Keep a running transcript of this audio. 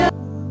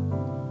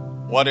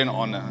What an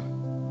honor.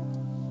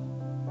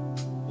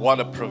 What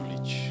a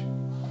privilege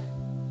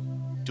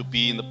to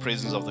be in the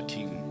presence of the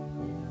King.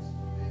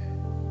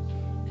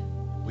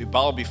 We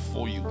bow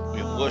before you.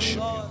 We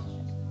worship you.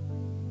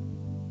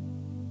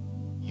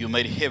 You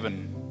made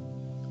heaven,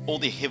 all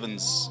the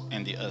heavens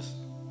and the earth.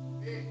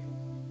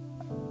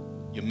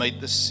 You made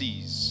the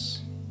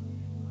seas,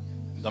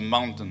 the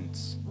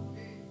mountains,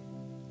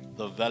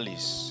 the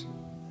valleys,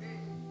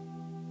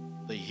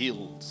 the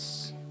hills.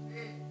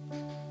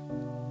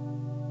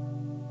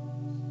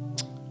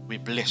 We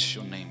bless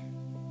your name.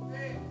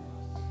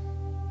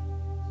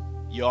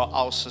 You are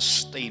our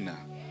sustainer.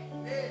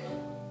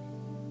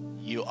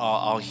 You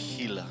are our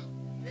healer.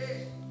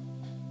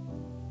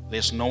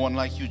 There's no one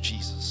like you,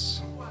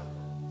 Jesus.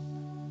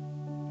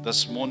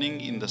 This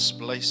morning in this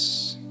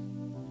place,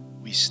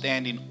 we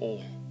stand in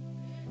awe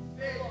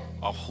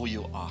of who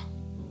you are.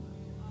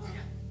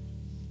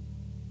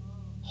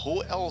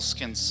 Who else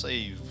can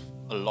save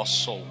a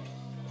lost soul?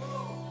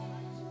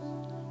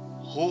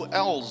 Who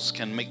else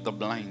can make the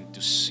blind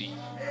to see?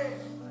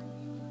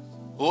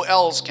 Who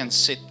else can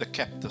set the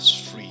captives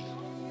free?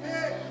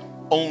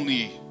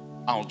 Only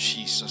our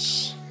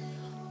Jesus,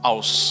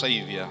 our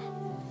Savior,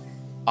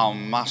 our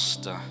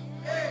Master,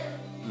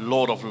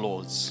 Lord of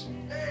Lords.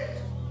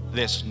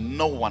 There's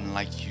no one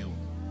like you.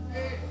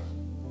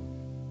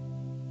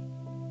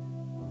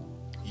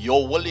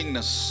 Your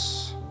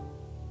willingness,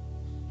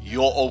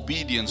 your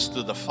obedience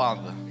to the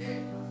Father.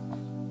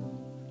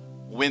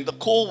 When the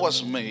call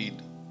was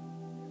made,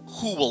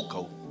 who will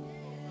go?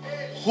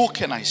 Who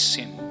can I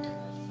send?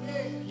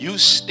 You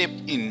step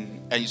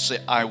in and you say,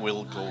 I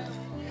will go.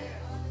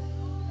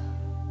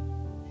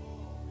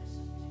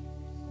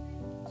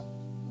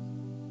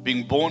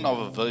 Being born of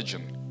a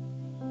virgin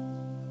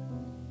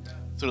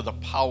through the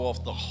power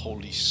of the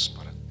Holy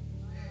Spirit.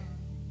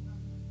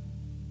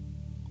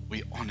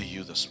 We honor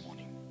you this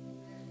morning.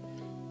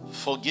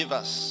 Forgive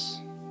us,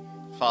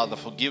 Father,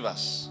 forgive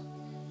us.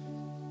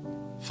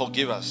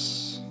 Forgive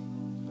us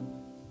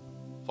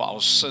for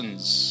our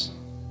sins.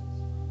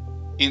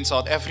 In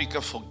South Africa,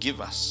 forgive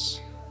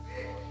us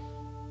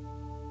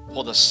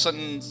for the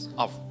sins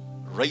of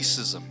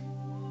racism.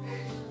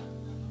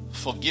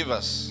 Forgive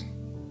us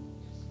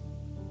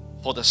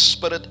for the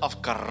spirit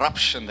of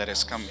corruption that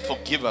has come.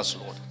 Forgive us,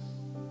 Lord.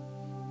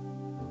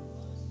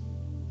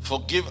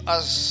 Forgive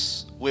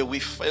us where we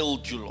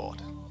failed you,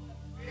 Lord.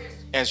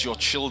 As your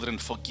children,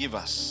 forgive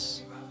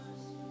us.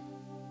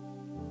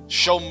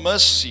 Show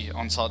mercy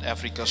on South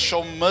Africa.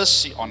 Show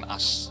mercy on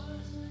us.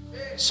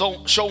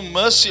 So show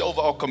mercy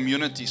over our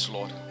communities,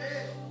 Lord.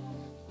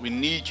 We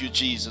need you,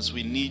 Jesus.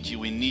 We need you.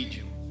 We need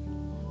you.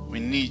 We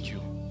need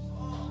you.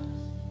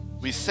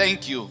 We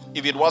thank you.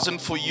 If it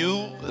wasn't for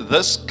you,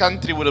 this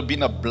country would have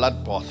been a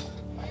bloodbath.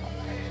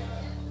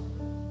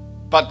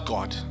 But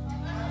God.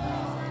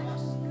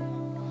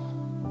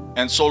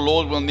 And so,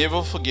 Lord, we'll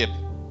never forget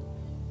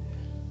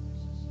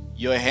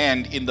your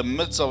hand in the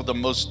midst of the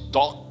most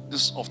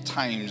darkness of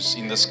times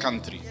in this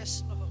country.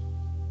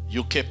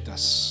 You kept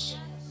us.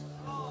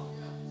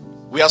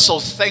 We are so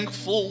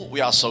thankful.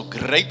 We are so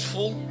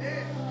grateful.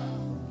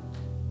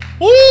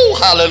 Woo,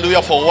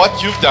 hallelujah for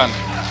what you've done.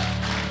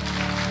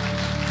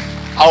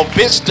 Our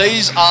best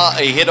days are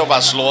ahead of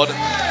us, Lord.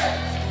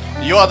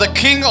 You are the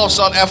King of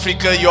South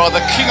Africa. You are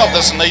the King of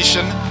this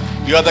nation.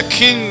 You are the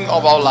King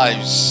of our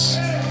lives.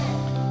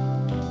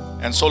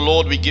 And so,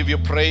 Lord, we give you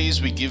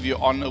praise, we give you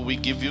honor, we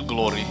give you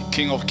glory.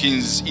 King of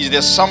Kings, is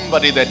there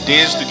somebody that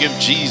dares to give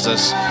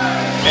Jesus a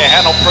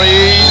hand of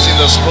praise in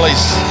this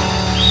place?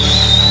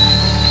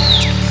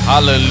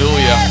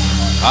 Hallelujah.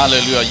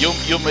 Hallelujah.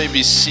 You may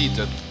be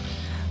seated.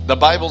 The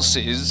Bible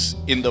says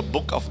in the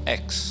book of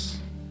Acts,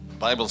 the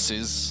Bible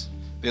says,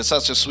 there's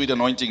such a sweet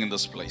anointing in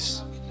this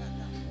place.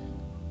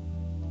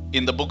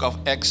 In the book of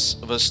Acts,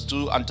 verse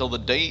 2, until the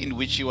day in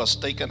which he was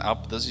taken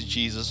up, this is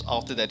Jesus,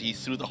 after that he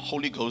through the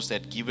Holy Ghost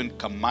had given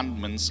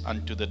commandments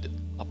unto the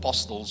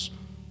apostles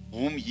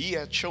whom he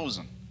had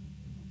chosen.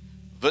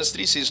 Verse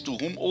 3 says, to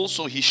whom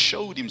also he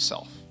showed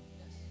himself.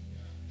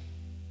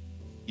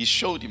 He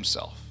showed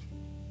himself.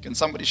 Can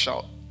somebody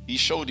shout? He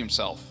showed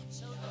himself.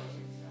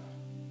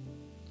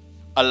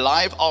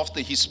 Alive after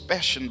his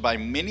passion by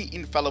many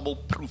infallible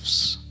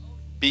proofs,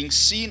 being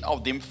seen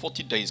of them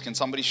 40 days. Can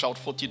somebody shout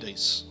 40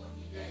 days?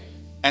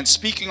 And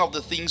speaking of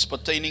the things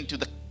pertaining to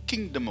the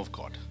kingdom of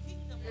God.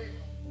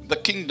 The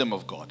kingdom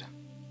of God.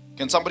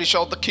 Can somebody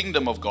shout the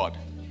kingdom of God?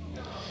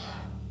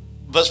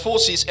 Verse 4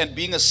 says, and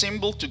being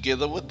assembled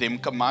together with them,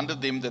 commanded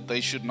them that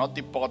they should not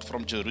depart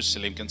from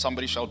Jerusalem. Can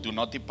somebody shout, do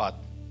not depart?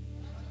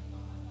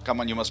 Come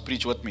on, you must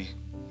preach with me.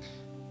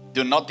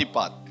 Do not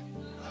depart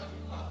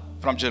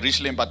from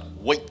Jerusalem, but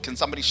wait. Can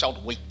somebody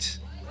shout, wait?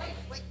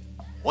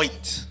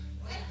 Wait.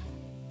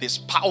 There's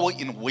power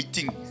in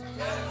waiting.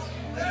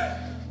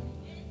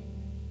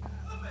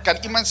 Kan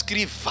iemand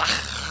skree wag?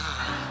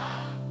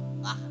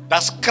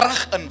 Daar's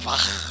krag in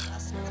wag.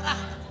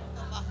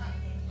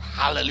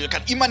 Hallelujah.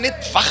 Kan iemand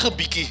net wag 'n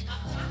bietjie?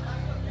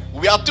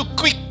 We are too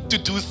quick to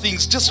do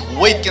things. Just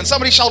wait. Can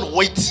somebody shout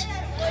wait?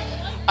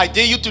 I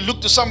dare you to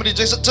look to somebody,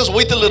 just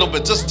wait a little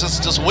bit.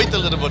 Just wait a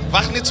little bit.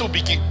 Wag net so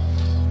bietjie.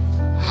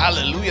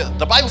 Hallelujah.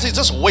 The Bible says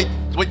just wait.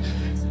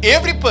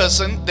 Every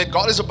person that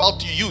God is about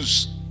to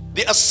use,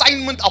 the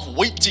assignment of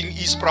waiting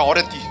is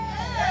priority.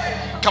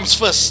 Comes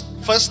first.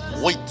 First,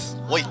 wait.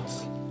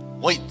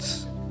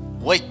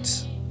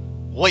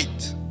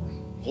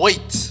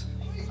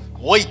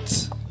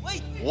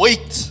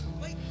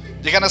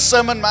 Jy gaan 'n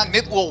sermon maak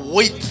net oor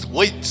wait.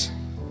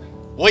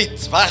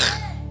 Wag.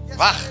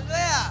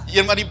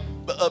 Een van die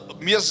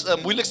mees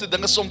moeilikste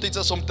dinge soms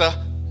is om te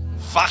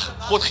wag.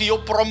 God gee jou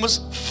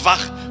promise,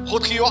 wag.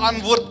 God gee jou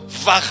antwoord,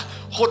 wag.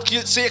 God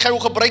sê ek gaan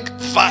jou gebruik,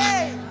 wag.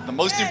 The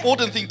most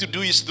important thing to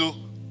do is to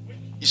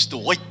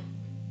wait.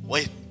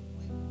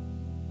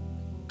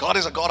 God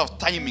is a God of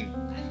timing.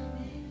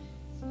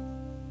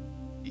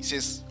 He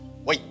says,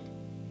 wait.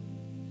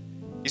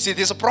 He said,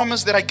 there's a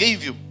promise that I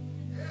gave you,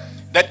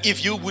 that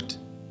if you would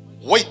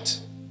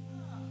wait.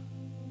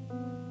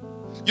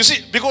 You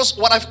see, because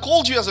what I've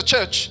called you as a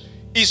church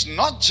is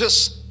not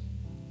just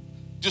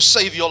to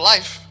save your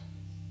life,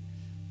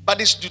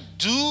 but is to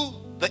do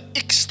the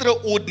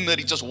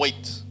extraordinary. Just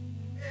wait.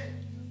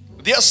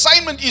 The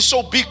assignment is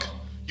so big,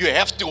 you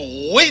have to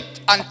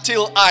wait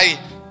until I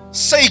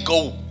say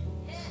go.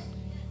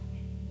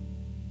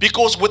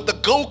 Because with the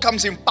go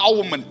comes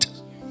empowerment.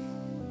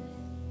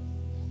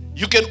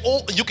 You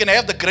can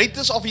have the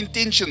greatest of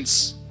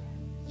intentions.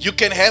 You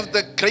can have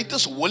the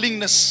greatest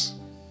willingness.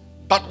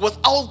 But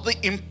without the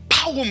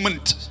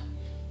empowerment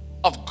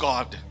of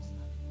God,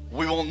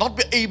 we will not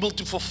be able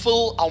to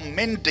fulfill our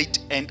mandate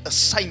and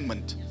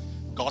assignment.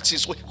 God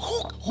says,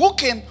 who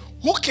can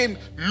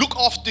look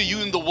after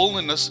you in the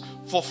wilderness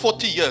for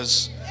 40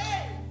 years?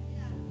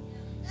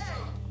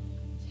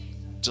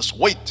 Just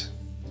wait.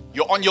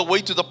 You're on your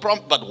way to the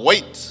promise, but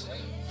wait.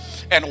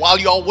 And while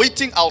you are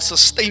waiting, I'll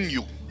sustain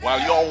you. While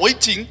you are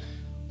waiting,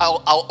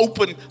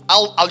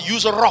 I'll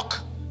use a rock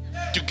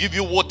to give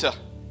you water.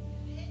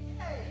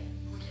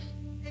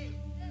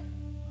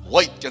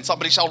 Wait. Can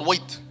somebody shout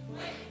wait?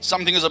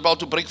 Something is about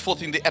to break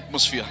forth in the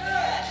atmosphere.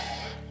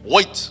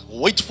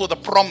 Wait for the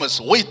promise.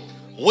 Wait.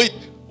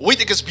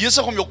 Ek is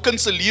besig om jou kind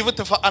se lewe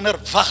te verander.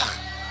 Wag.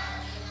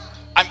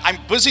 I'm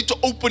busy to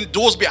open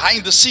doors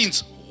behind the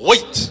scenes.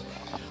 Wait.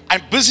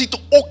 I'm busy to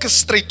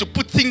orchestrate, to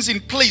put things in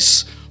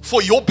place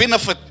for your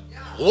benefit.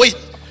 Wait.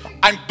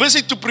 I'm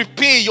busy to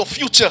prepare your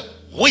future.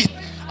 Wait.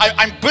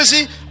 I'm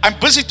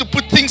busy to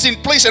put things in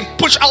place and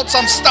push out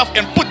some stuff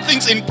and put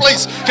things in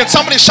place. Can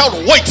somebody shout,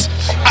 wait?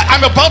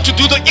 I'm about to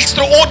do the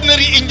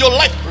extraordinary in your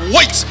life.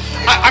 Wait.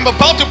 I'm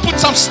about to put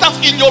some stuff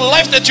in your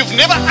life that you've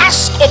never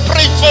asked or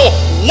prayed for.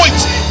 Wait.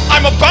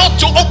 I'm about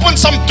to open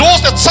some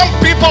doors that some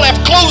people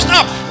have closed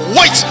up.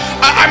 Wait.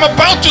 I'm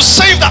about to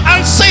save the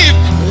unsaved.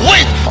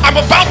 Wait. I'm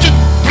about to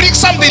bring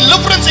some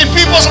deliverance in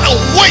people's lives.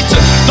 Wait.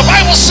 The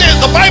Bible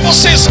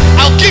says,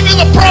 I'll give you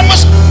the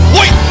promise.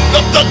 Wait.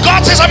 The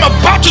God says, I'm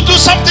about to do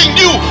something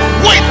new.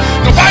 Wait.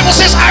 The Bible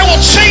says, I will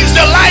change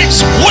their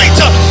lives. Wait.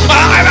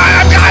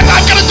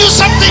 I'm going to do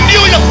something new.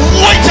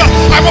 Wait.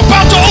 I'm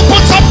about to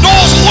open some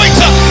doors. Wait.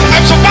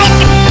 I'm about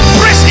to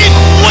press in.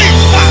 Wait.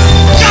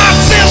 God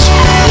says,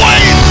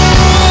 wait.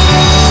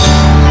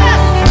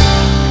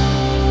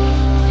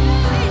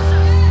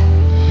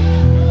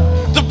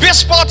 The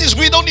best part is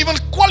we don't even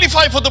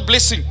qualify for the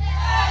blessing.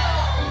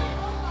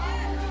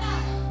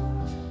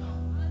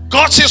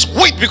 God says,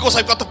 wait, because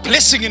I've got the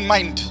blessing in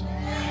mind.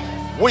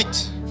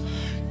 Wait.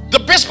 The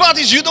best part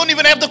is you don't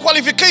even have the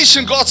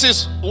qualification. God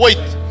says, wait.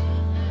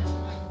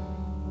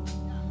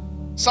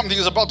 Something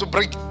is about to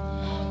break.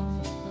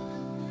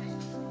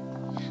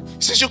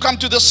 He says, you come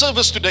to the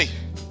service today.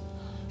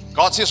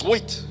 God says,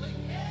 wait.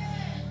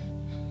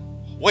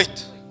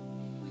 Wait.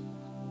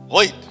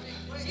 Wait.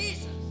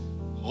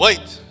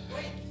 Wait.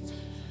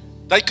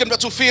 Daai kind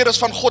wat so ver is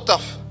van God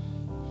af.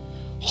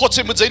 God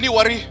sê, moet jy nie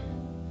worry.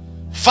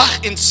 Wag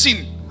en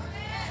sien.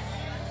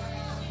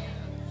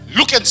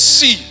 Look and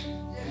see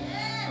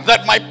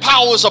that my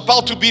power is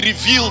about to be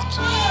revealed.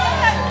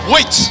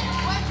 Wait.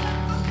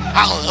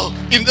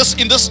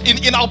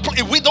 In our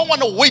we don't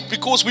want to wait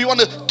because we want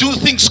to do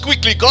things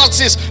quickly. God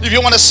says, if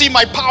you want to see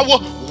my power,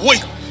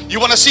 wait. You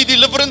want to see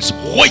deliverance,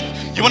 wait.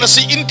 You want to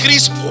see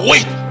increase,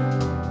 wait.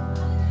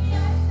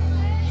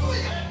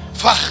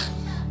 Wag.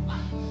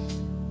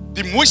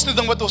 Die mooiste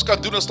ding wat ons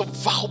kan doen is om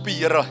wag op die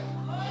Here.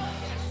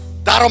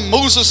 Daarom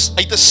Moses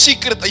uit 'n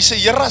secret, hy sê,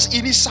 Here, as U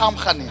nie saam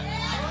gaan nie.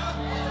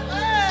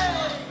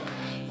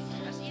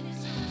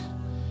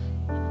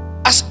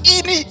 As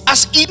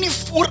U nie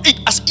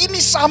vooruit, as U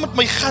nie saam met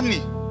my gaan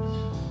nie,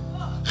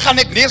 gaan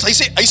ek neers. Hy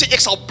sê ek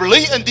sal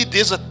bly in die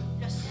desert.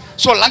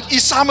 Solank U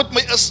saam met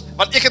my is,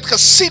 want ek het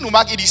gesien hoe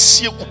maak U die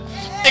see oop.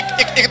 Ek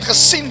het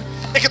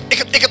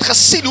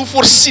gesien hoe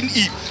voorsien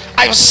U.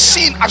 I've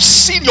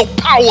seen your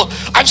power.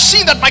 I've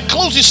seen that my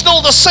clothes is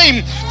still the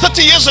same.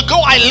 30 years ago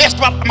I left,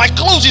 but my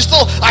clothes is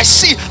still,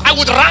 I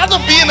would rather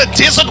be in a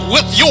desert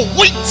with you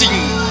waiting.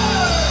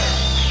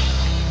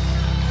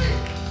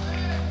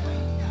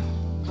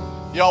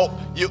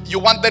 You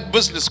want that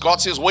business. God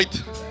says,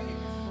 wait.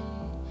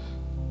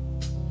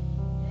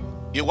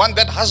 You want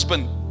that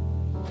husband.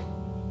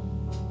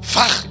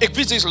 Vag, ek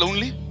weet jy's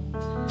lonely.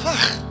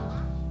 Vag.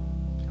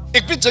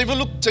 Ek weet jy wil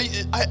look,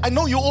 I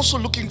know you're also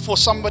looking for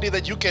somebody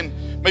that you can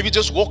maybe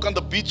just walk on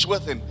the beach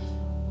with and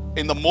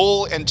in the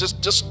mall and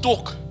just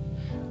talk.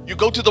 You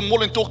go to the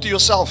mall and talk to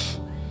yourself.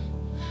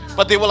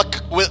 But there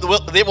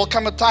will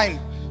come a time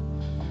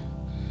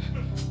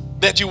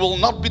that you will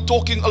not be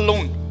talking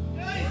alone.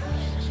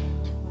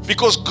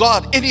 Because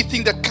God,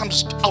 anything that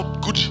comes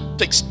out good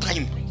takes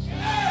time.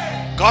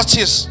 God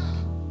says,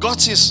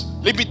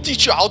 let me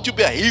teach you how to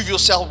behave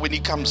yourself when He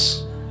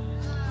comes.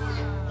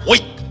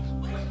 Wait.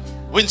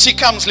 When she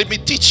comes, let me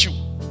teach you.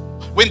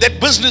 When that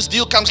business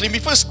deal comes, let me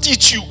first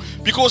teach you.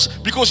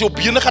 Because your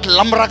bene gaat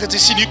lam raak as jy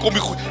sien hier kom jy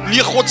goed.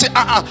 Nee, God sê,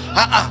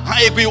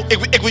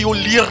 ek wil jou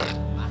leer.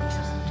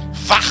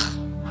 Wag.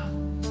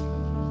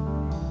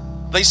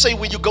 They say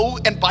when you go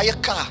and buy a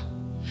car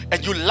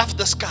and you love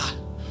this car,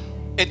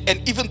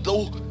 and even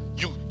though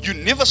you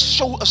never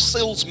show a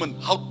salesman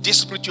how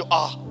desperate you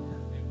are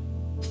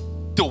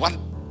to want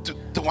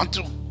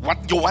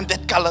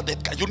that color,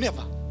 that car, you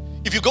never.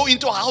 If you go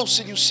into a house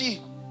and you see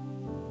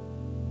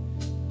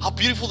how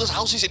beautiful this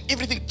house is and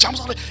everything jumps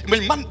out. My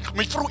man,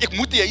 my vrou, ek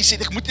moet hy sê,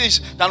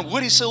 dan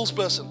hoor die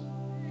salesperson.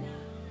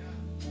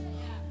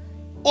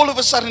 All of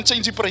a sudden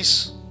change the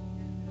price.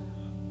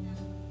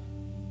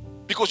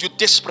 Because you're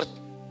desperate.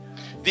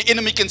 The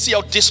enemy can see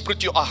how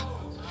desperate you are.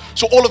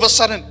 So all of a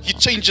sudden, he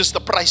changes the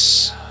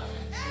price.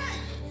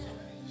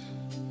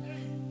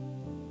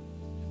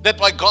 That's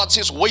why God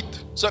says, wait,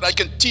 so that I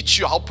can teach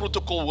you how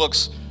protocol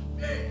works.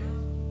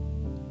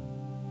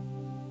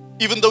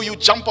 Even though you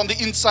jump on the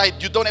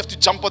inside, you don't have to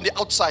jump on the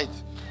outside.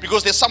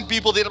 Because there's some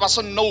people that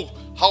mustn't know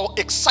how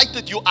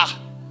excited you are.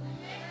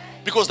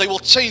 Because they will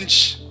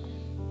change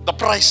the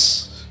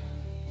price.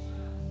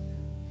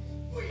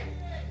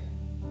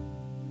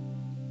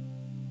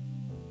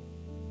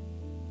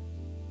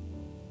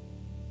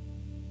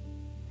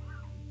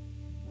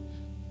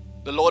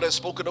 The Lord has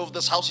spoken over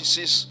this house.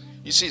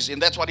 He says, and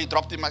that's what He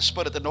dropped in my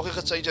spirit. And nog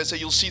een change, I say,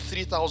 you'll see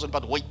 3,000,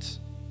 but wait.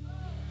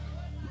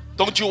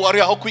 Don't you worry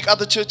how quick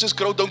other churches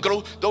grow. Don't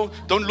grow.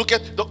 Don't look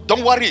at.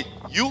 Don't worry.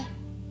 You.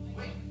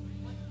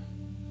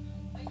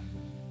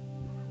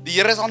 Die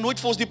Here het al nooit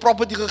vir ons die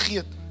property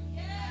gegee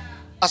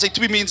as hy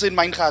 2 mense in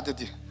myn gehad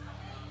het.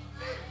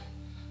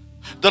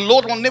 The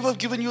Lord will never have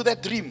given you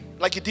that dream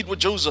like He did with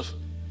Joseph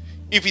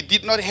if He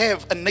did not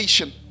have a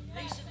nation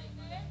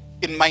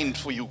in mind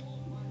for you,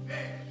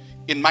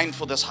 in mind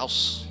for this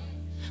house.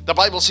 The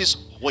Bible says,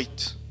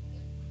 wait.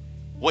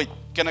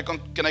 Can I go?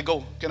 Can I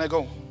go? Can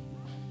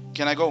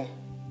I go?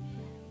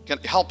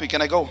 Help me,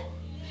 can I go?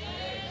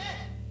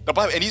 The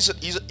Bible, and he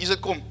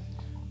said, come.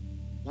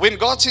 When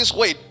God says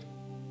wait,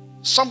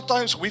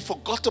 sometimes we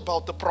forgot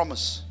about the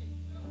promise.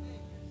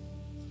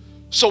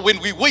 So when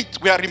we wait,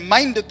 we are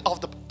reminded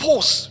of the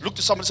pause. Look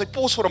to somebody and say,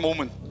 pause for a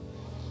moment.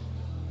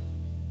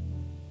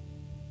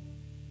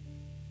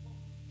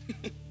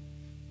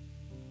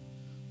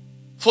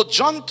 For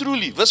John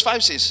truly, verse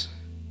 5 says,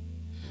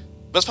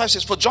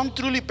 for John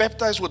truly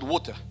baptized with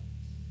water,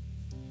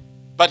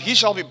 but he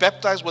shall be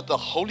baptized with the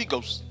Holy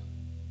Ghost.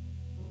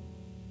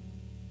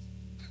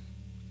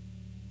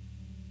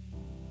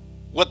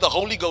 With the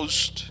Holy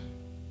Ghost.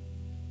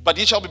 But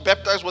he shall be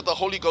baptized with the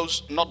Holy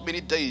Ghost not many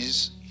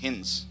days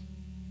hence.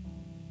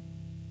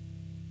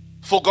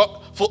 For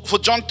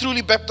John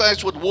truly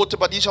baptized with water,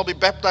 but he shall be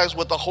baptized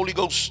with the Holy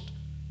Ghost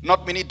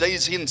not many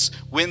days hence.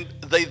 When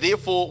they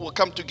therefore will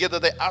come together,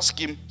 they ask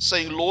him,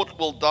 saying, Lord,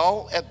 wilt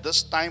thou at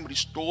this time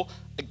restore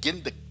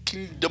again the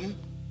kingdom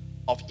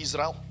of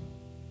Israel?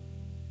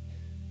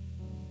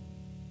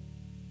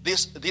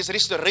 There's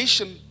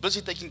restoration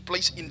busy taking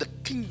place in the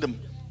kingdom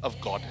of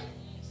God.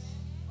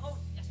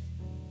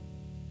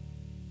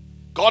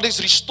 God is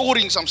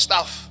restoring some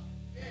stuff.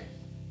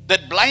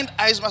 That blind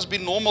eyes must be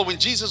normal when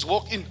Jesus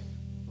walked in.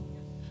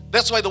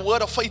 That's why the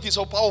word of faith is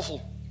so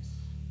powerful.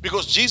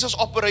 Because Jesus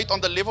operates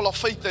on the level of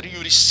faith that you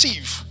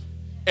receive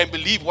and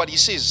believe what He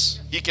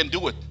says. He can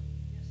do it.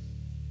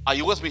 Are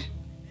you with me?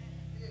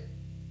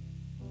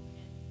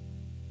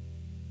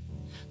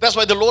 That's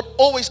why the Lord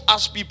always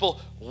asks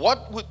people,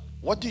 what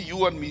do you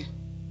want me?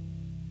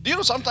 Do you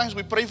know sometimes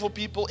we pray for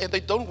people and they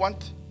don't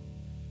want?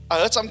 I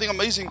heard something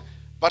amazing.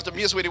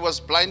 Bartimaeus, when he was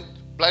blinded,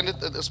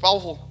 is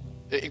powerful.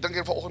 Ek dink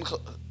ek vanoggend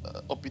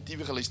op die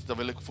TV geluister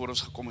terwyl ek voor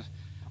ons gekom het.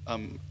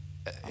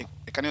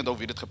 Ek kan nie onthou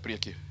wie dit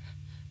gepreek het.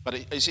 But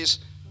he says,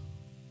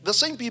 the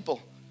same people.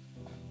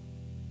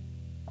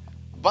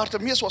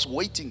 Bartimaeus was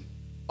waiting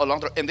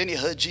along and then he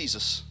heard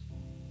Jesus.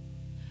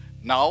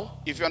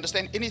 Now, if you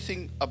understand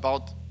anything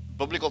about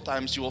biblical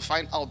times, you will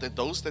find out that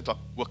those that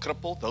were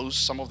crippled,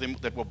 some of them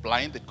that were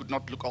blind, that could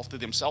not look after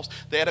themselves,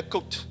 they had a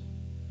coat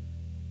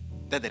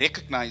that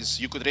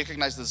you could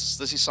recognize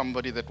this is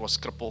somebody that was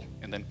crippled,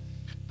 and then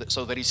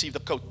so they received a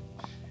coat.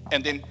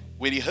 And then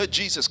when he heard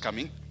Jesus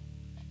coming,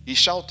 he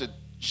shouted,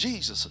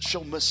 Jesus,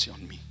 show mercy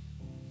on me.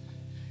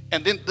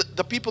 And then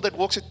the people that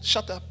walked said,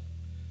 shut up,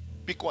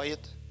 be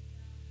quiet.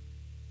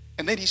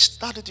 And then he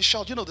started to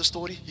shout. You know the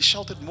story. He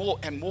shouted more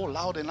and more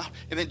loud and loud.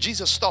 And then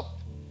Jesus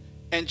stopped.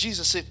 And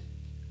Jesus said,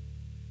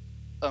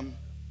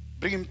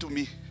 bring him to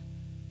me.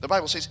 The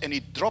Bible says, and he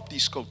dropped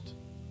his coat.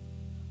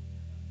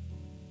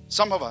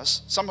 Some of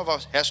us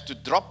has to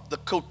drop the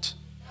coat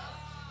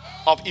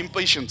of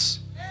impatience.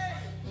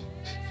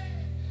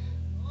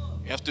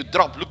 You have to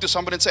drop. Look to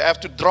somebody and say, I have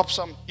to drop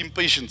some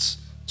impatience.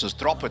 Just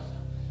drop it.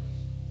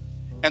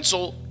 And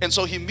so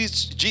he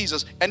meets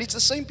Jesus, and it's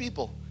the same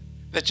people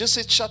that just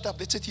said, shut up.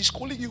 They said, he's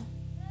calling you.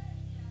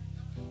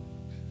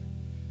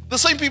 The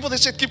same people that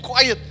said, keep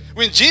quiet.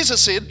 When Jesus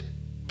said,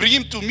 bring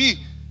him to me,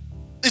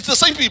 it's the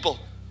same people.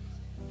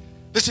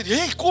 They said,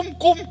 hey, come.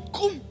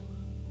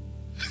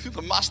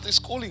 The master is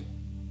calling.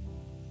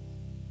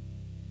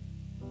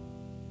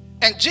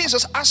 And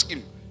Jesus asked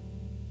him,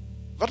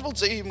 wat wil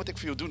jy moet ek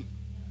vir jou doen?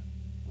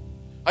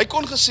 Hy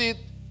kon gesê,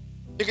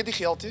 ek het nie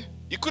geld nie.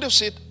 He could have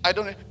said, I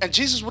don't know. And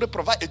Jesus would have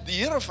provided.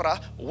 Die Here vra,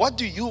 what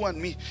do you want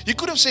me? He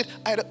could have said,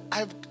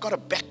 I've got a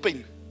back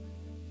pain.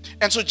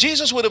 And so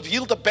Jesus would have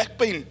healed the back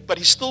pain, but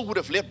he still would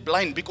have left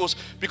blind because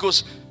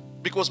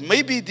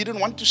maybe he didn't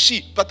want to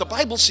see. But the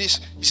Bible says,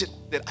 he said,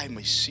 that I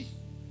may see.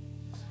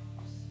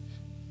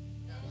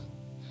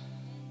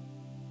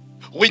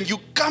 When you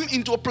come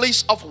into a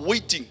place of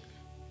waiting,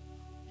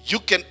 you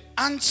can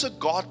answer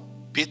God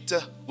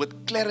better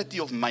with clarity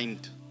of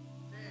mind.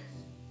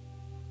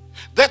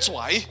 That's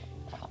why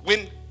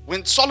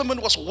when Solomon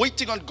was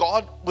waiting on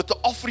God with the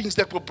offerings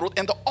that were brought,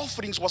 and the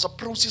offerings was a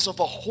process of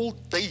a whole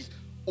day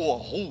or a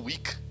whole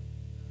week.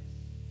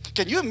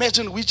 Can you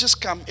imagine we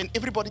just come and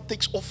everybody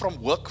takes off from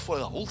work for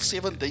a whole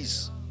 7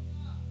 days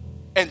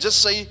and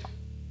just say,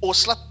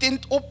 ons slaap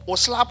tent op,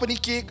 ons slaap in die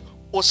kerk,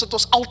 ons sit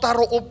ons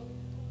altare op,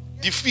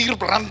 die vuur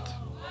brand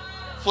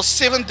for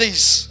 7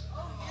 days.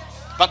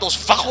 Want ons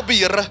wag op die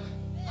Here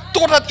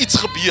totdat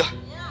iets gebeur.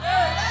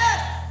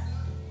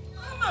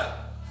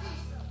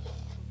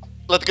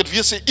 Laat ek het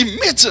weer sê,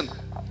 imagine,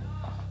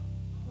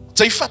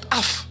 sy vat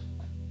af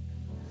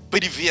by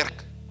die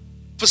werk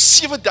vir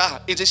 7 dae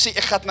en sy sê,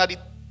 ek gaan na die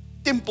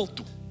tempel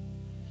toe.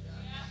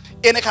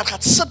 En ek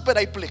gaan sit by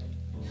die plek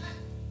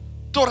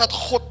totdat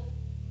God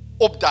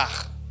opdaag.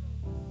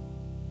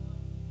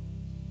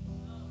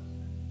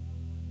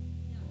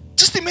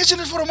 Just imagine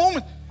it for a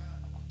moment.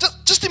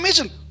 Just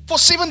imagine, for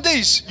 7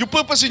 days, you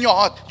purpose in your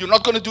heart, you're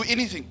not going to do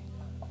anything.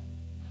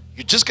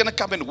 You're just going to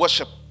come and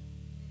worship.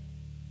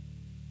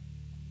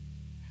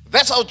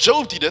 That's how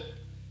Job did it.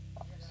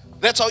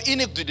 That's how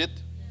Enoch did it.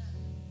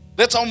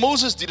 That's how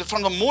Moses did it,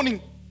 from the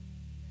morning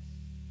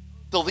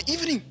till the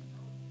evening.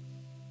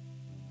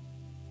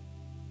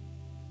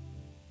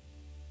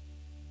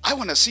 I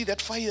want to see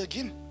that fire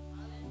again.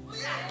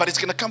 But it's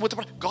going to come with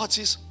the... God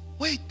says,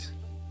 wait.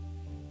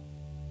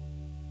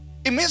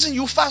 Imagine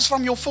you fast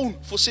from your phone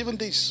for 7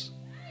 days.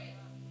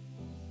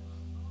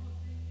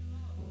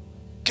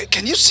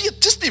 Can you see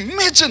it? Just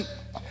imagine.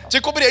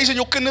 Jy kom by die huis en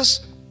jou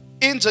kinders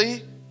en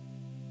jy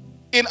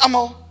en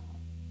almal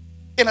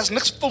en as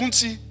niks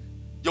fonsie,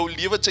 jou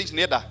lewe change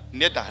net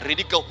daar,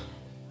 radical.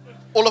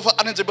 All of a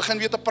sudden, jy begin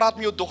weer te praat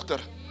met jou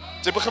dogter.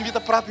 Jy begin weer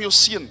te praat met jou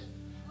seun.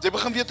 Jy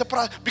begin weer te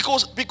praat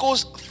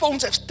because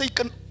phones have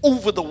taken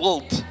over the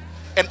world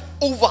and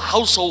over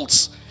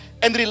households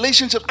and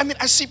relationships. I mean,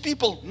 I see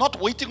people not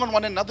waiting on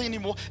one another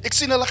anymore. Ek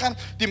sien hulle gaan,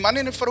 die man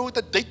en die vrou het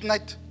 'n date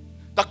night.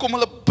 Daar kom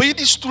hulle by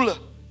die stoele.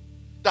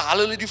 Daar haal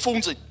hulle die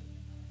phones uit.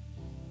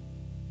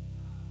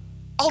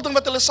 Al ding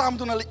wat hulle saam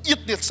doen, hulle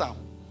eet net saam.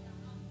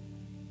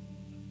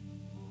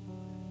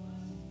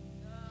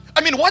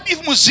 I mean, what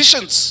if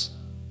musicians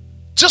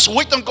just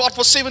wait on God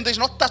for 7 days,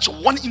 not touch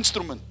one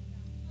instrument,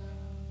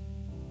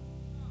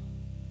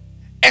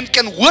 and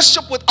can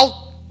worship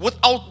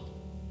without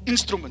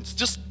instruments?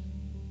 Just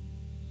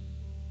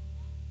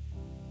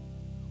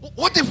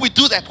what if we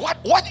do that?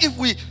 What if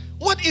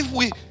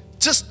we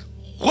just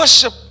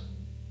worship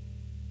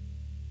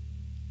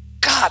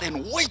God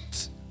and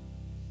wait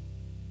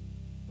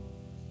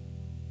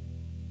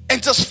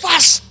and just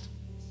fast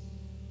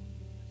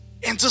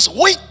and just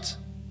wait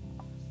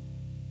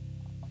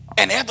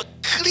and have a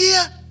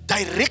clear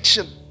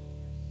direction,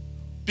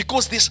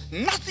 because there's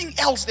nothing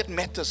else that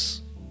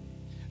matters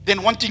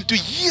than wanting to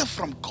hear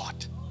from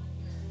God.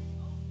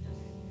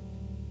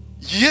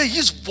 Hear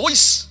His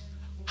voice.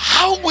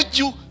 How would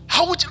you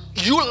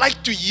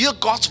like to hear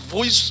God's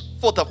voice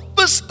for the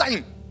first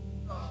time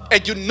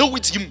and you know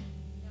it's Him?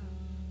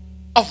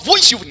 A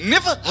voice you've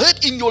never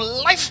heard in your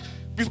life,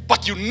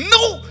 but you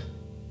know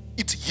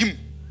it's Him.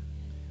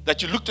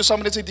 That you look to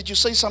somebody and say, did you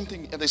say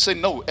something? And they say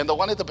no. And the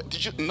one at the back,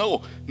 did you?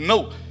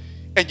 No.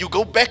 And you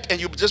go back and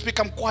you just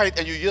become quiet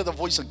and you hear the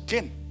voice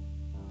again.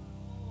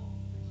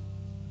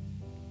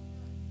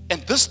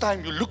 And this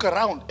time you look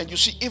around and you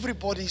see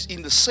everybody's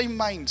in the same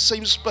mind,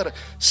 same spirit,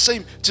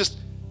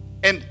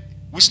 and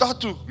we start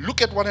to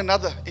look at one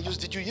another and you say,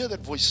 did you hear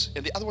that voice?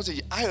 And the other one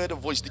says, I heard a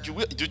voice. Did you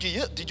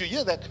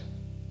hear that?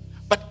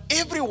 But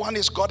everyone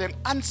has got an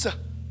answer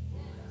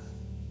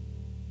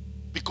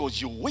because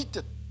you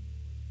waited.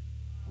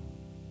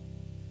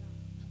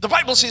 The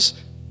Bible says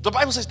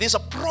there's a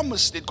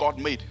promise that God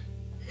made,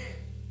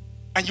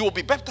 and you will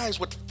be baptized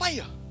with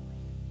fire.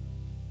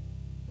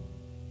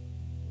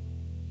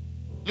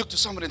 Look to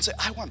somebody and say,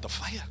 I want the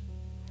fire.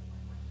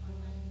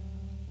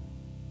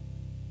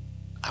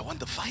 I want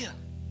the fire.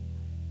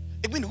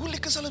 Ek meen, hoe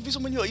lekker sal het wees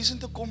om in jou huis in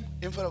te kom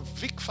en vir 'n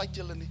week fight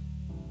julle nie.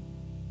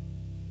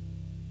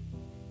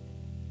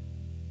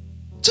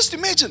 Just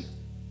imagine.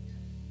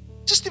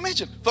 Just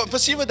imagine. Vir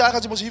 7 dae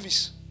gaan sy mos hier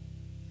wees.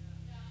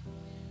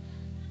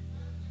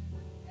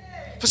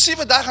 Vir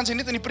 7 dae gaan sy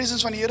net in die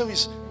presence van die Here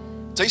wees.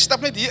 Sy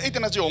stap net hier uit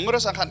en as jy honger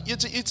is, dan gaan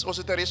eet sy iets. Ons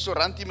het 'n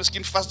restaurant hier,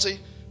 miskien vas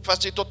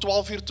sy tot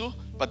 12 uur toe,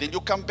 but then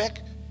you come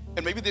back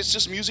and maybe there's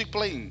just music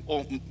playing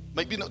or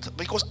maybe not,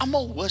 because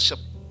almal worship.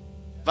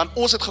 Want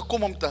ons het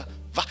gekom om te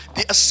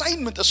die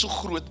assignment is so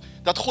groot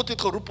dat God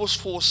het geroep ons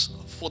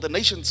for the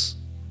nations.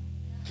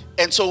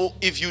 And so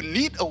if you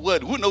need a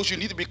word, who knows, you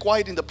need to be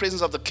quiet in the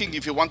presence of the King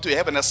if you want to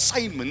have an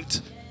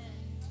assignment.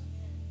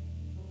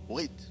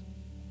 Wait.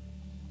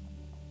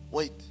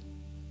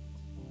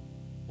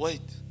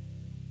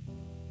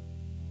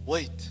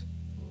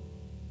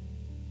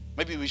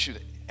 Maybe we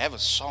should have a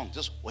song.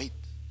 Just wait.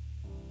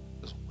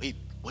 Just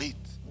wait.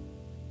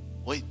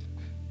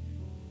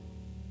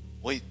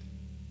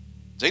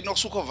 Jy het nog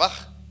so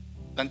gewag,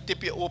 dan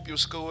tip jy op jou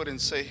skouer en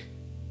sê,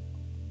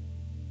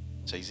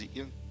 sy's die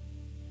een.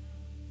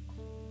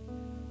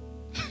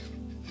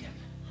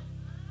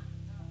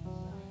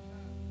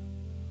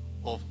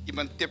 Of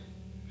iemand tip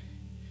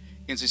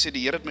en sy sê,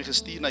 die Here het my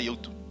gestuur na jou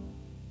toe.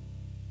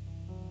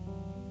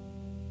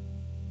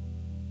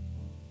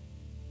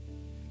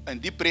 En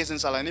die presence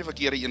sal hy nie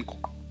verkeerde een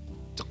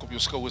tik op jou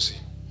skouer sê.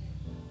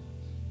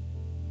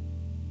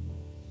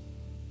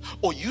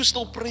 Or you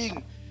still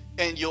praying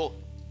and your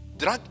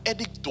drug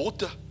addict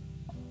daughter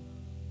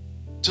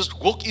just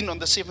walk in on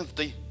the 7th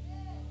day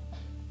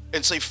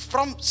and say,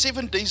 from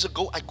 7 days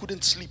ago I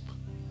couldn't sleep.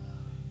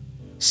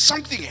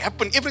 Something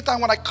happened. Every time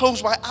when I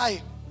close my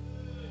eye,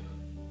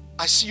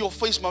 I see your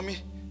face,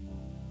 mommy.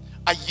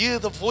 I hear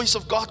the voice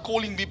of God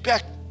calling me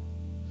back.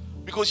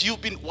 Because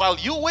while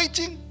you're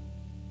waiting,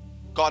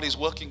 God is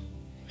working.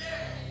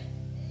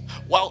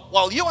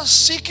 While you are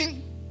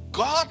seeking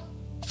God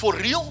for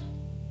real,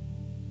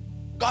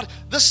 God,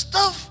 the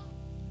stuff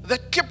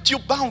that kept you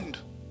bound,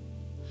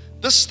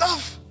 the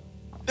stuff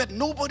that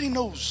nobody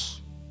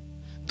knows,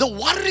 the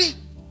worry,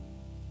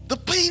 the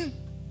pain,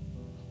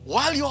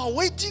 while you are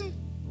waiting,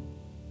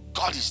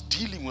 God is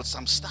dealing with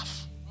some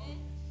stuff.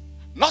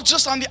 Not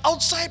just on the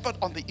outside, but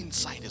on the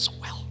inside as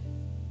well.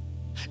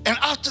 And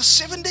after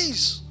 7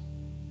 days,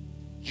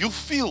 you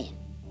feel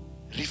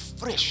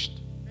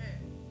refreshed.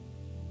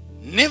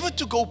 Never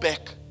to go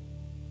back.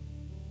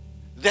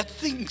 That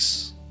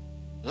things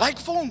like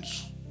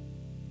phones.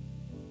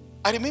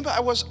 I remember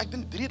I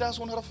think 3 days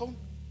without a phone.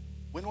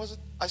 When was it?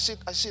 I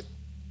said,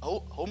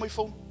 hold my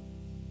phone.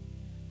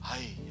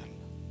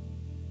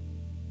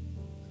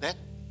 That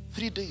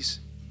 3 days,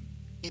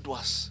 it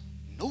was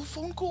no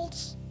phone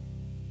calls,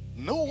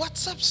 no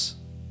WhatsApps,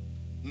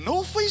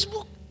 no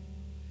Facebook.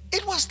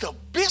 It was the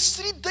best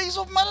 3 days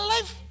of my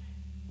life.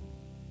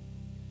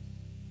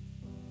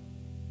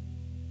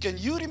 Can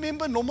you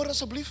remember nommer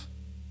asseblief?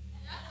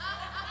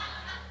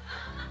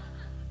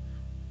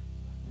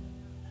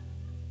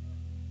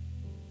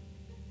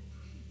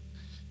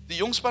 Die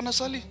jongspanne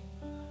Sally.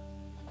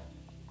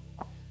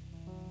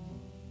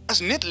 As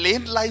net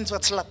landlines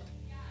wat slap.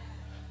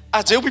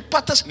 As jy op die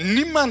pad is,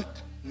 niemand,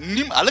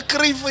 hulle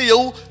kry vir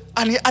jou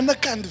aan die ander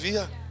kant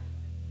weer.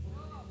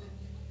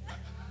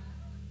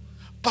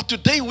 But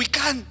today we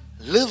can't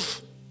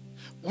live,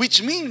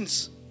 which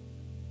means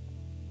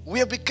we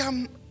have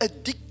become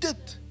addicted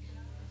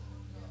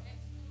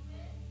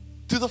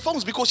to the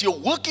phones because your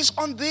work is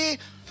on there.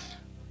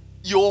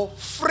 Your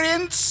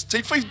friends,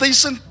 say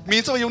 5,000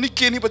 mense wat jou nie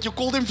ken nie, but you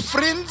call them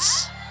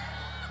friends.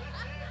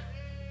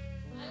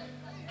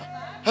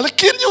 Hulle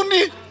ken jou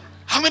nie.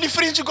 How many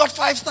friends you got?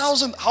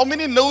 5,000. How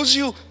many knows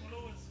you?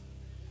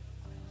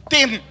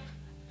 10.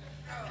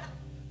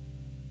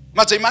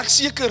 Maar jy maak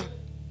seker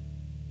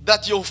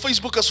dat jou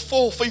Facebook is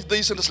vol,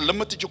 5,000 is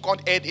limited, you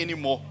can't add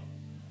anymore.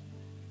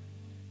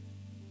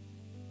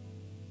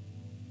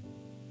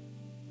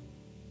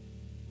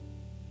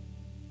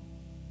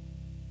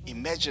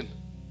 Imagine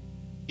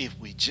if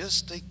we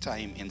just take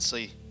time and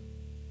say,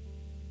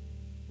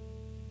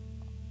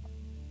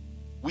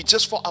 we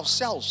just for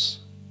ourselves.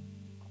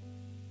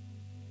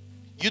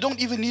 You don't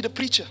even need a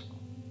preacher.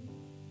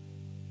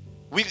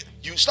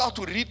 You start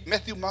to read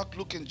Matthew, Mark,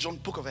 Luke, and John,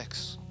 book of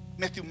Acts.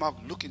 Matthew, Mark,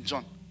 Luke, and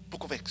John,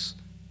 book of Acts.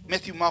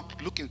 Matthew,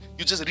 Mark, Luke, and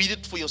you just read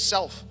it for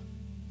yourself.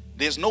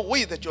 There's no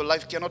way that your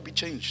life cannot be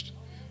changed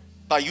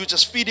by you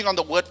just feeding on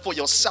the word for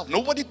yourself.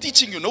 Nobody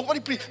teaching you,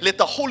 nobody let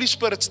the Holy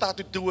Spirit start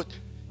to do it.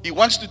 He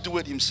wants to do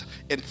it himself,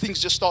 and things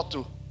just start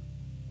to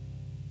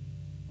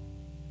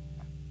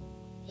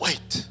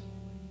wait.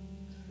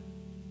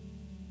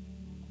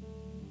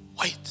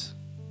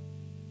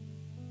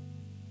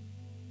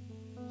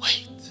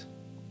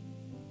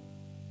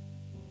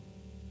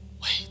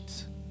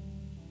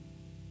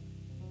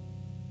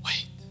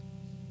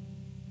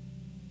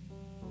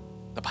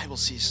 The Bible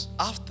says,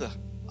 after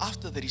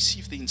they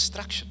received the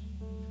instruction,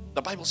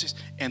 the Bible says,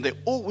 and they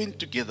all went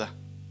together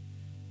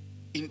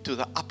into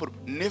the upper,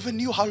 never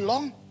knew how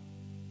long.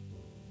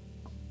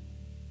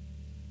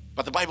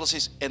 But the Bible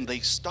says, and they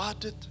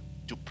started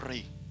to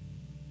pray.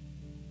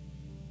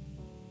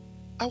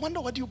 I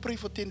wonder what you pray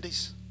for 10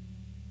 days.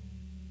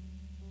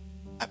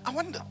 I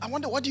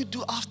wonder what you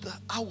do after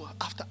hour,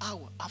 after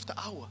hour, after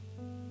hour,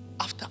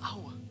 after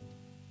hour,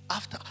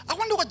 after. I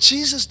wonder what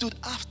Jesus did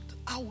after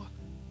hour,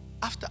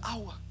 after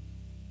hour,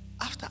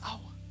 after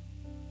hour,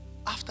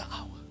 after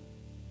hour,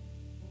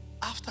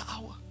 after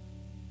hour,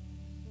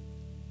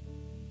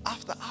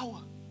 after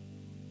hour,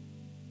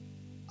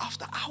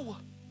 after hour,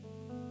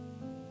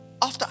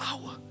 after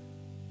hour.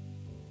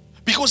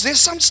 Because there's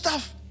some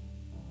stuff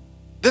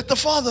that the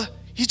Father,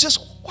 He just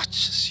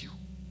watches you.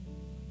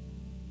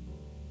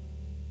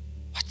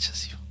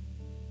 Watches you.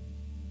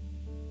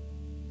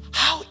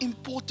 How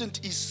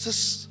important is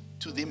this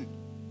to them?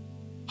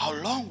 How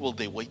long will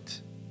they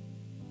wait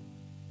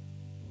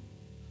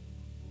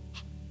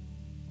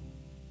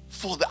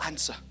for the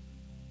answer?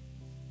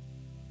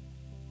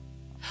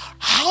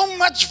 How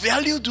much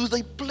value do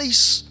they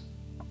place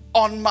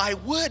on my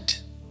word?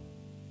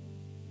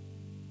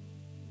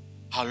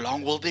 How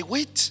long will they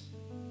wait?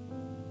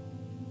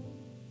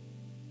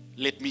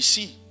 Let me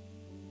see.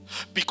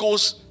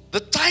 Because the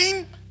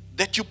time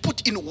that you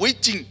put in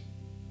waiting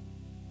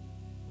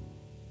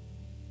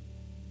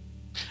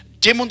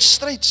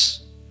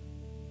demonstrates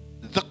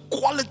the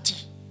quality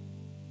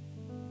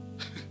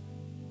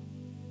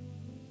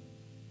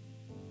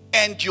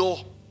and your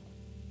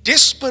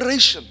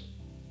desperation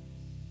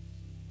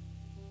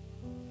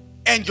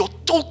and your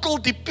total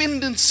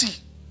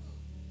dependency.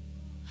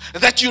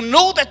 That you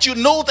know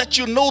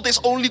there's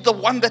only the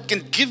one that can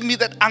give me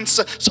that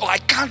answer. So I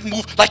can't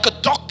move. Like a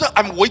doctor,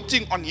 I'm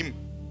waiting on him.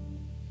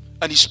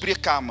 In die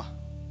spreekkamer.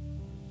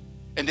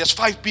 And there's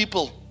 5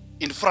 people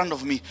in front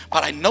of me.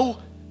 But I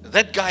know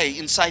that guy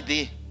inside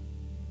there.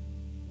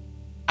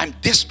 I'm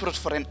desperate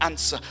for an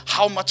answer.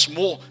 How much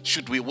more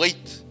should we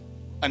wait?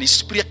 In die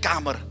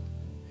spreekkamer.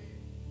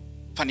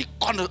 Van die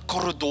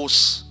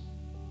corridors.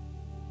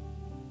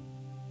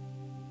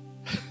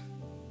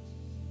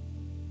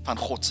 Van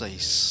God se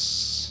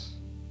huis.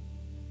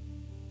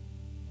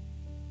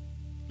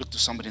 Look to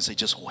somebody and say,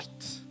 just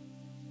wait.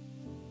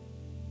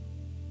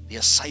 The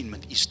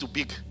assignment is too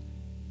big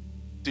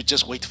to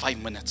just wait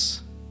 5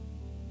 minutes.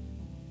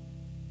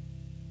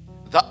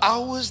 The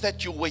hours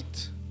that you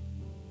wait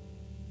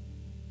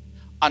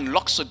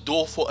unlocks a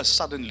door for a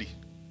suddenly.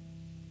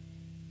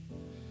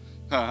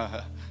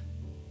 The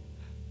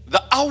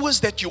hours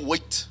that you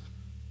wait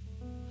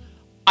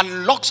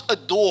unlocks a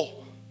door.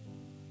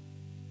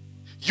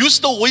 You're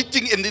still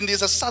waiting and then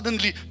there's a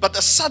suddenly, but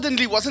the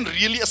suddenly wasn't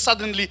really a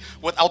suddenly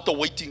without the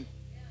waiting.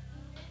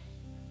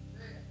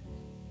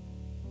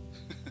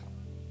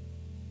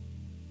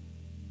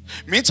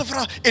 Mense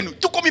vra, en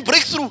toe kom die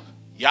breakthrough,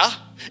 ja,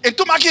 en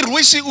toe maak die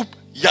rooi see oop,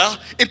 ja,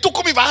 en toe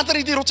kom die water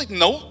uit die rots uit,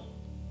 nou,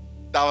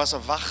 daar was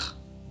 'n wag.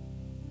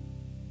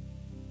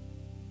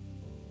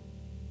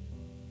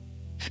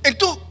 En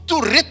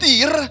toe red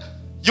die Here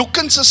jou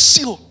kind se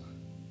siel.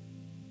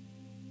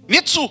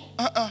 Net so,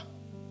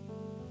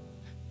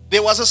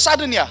 There was a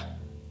sudden, yeah,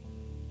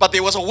 but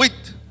there was a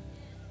wait.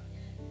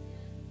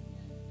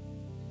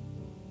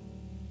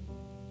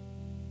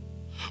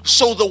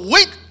 So the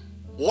wait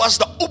was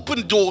the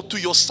open door to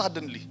your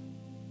suddenly.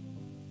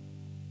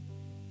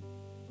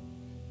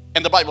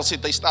 And the Bible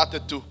said they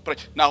started to pray.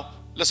 Now,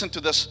 listen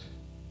to this.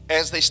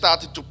 As they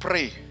started to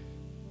pray,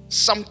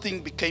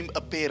 something became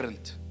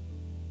apparent.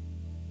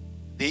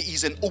 There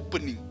is an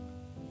opening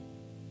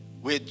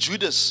where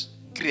Judas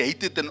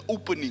created an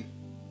opening.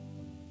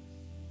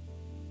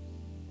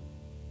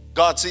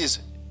 God says,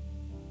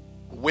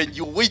 when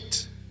you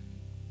wait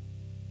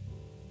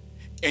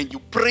and you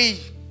pray,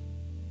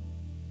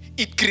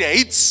 it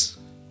creates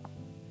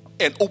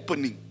an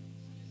opening.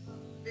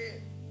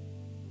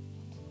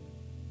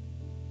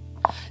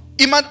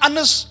 Iemand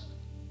anders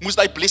moes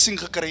daai blessing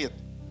gekry het.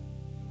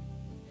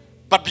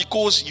 But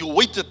because you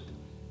waited,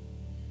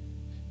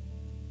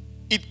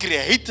 it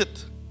created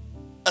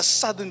a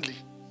suddenly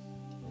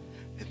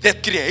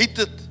that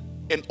created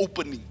an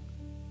opening.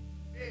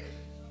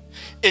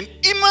 En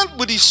iemand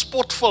moet die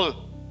spot vul.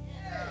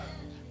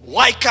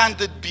 Why can't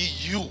it be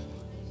you?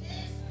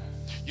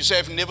 You say,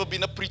 I've never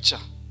been a preacher.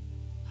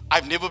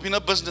 I've never been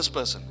a business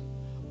person.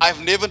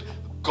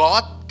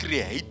 God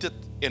created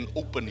an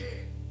opening.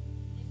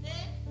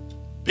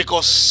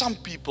 Because some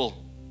people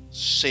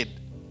said,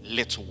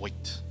 let's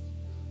wait.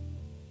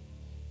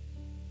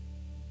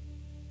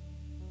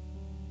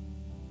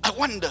 I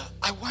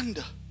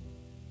wonder,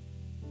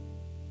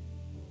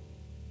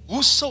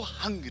 who's so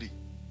hungry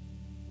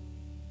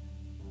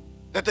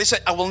that they say,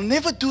 I will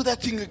never do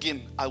that thing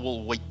again. I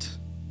will wait.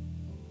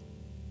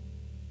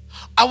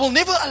 I will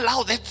never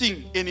allow that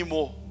thing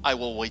anymore. I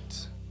will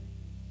wait.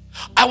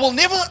 I will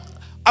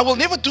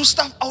never do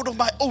stuff out of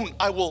my own.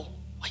 I will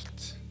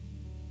wait.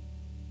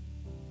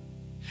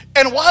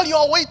 And while you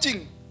are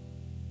waiting,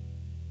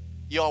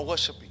 you are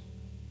worshiping.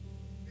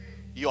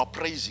 You are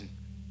praising.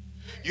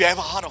 You have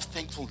a heart of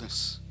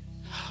thankfulness.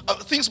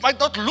 Things might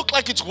not look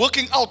like it's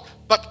working out,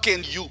 but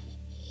can you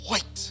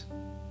wait?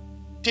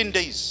 10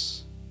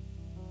 days.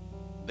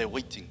 They're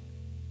waiting.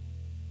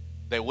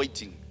 They're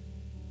waiting.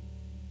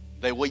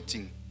 They're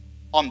waiting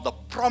on the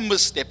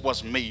promise that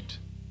was made.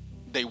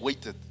 They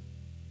waited.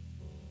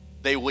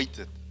 They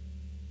waited.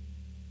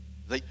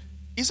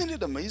 Isn't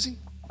it amazing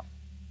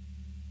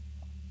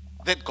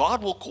that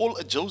God will call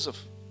a Joseph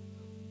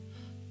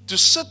to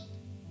sit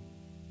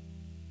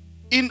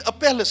in a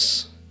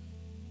palace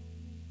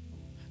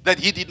that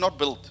he did not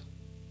build?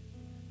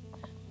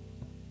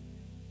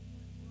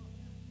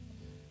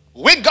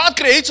 When God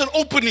creates an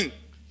opening,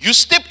 you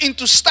step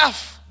into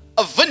stuff,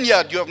 a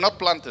vineyard you have not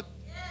planted.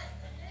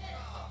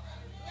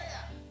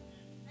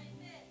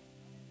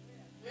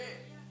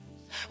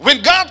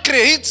 When God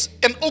creates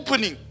an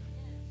opening,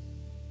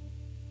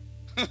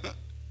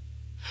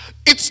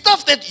 it's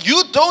stuff that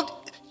you don't,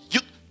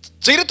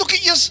 jy het ook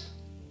eers,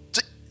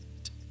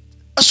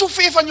 is so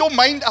ver van jou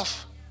mind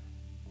af.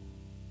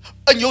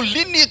 In your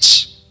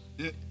lineage,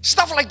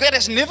 stuff like that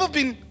has never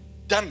been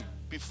done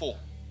before.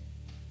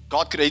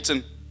 God creates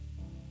an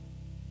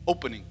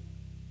opening.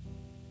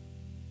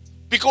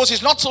 Because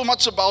it's not so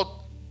much about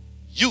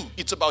you,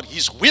 it's about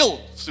His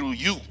will through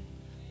you.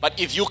 But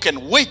if you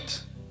can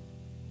wait,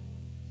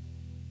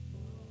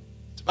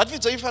 wat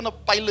weet jy van 'n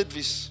pilot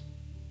wees?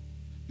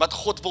 Wat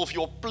God wil vir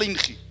jou 'n plane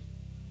gee?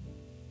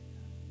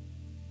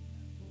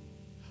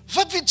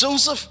 Wat weet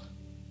Joseph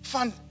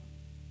van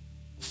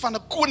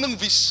 'n koning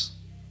wees?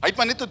 Hy het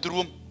maar net 'n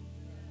droom.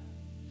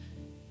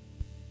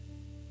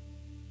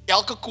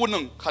 Elke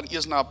koning gaan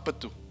eers na 'n put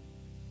toe.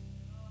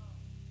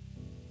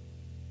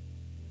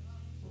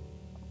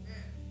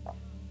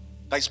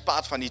 Dit is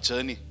part van die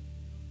journey.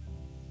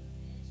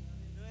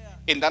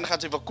 En dan gaan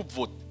sy verkoop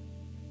word.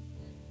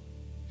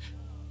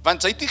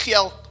 Want sy het nie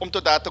geld om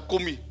tot daar te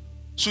kom nie.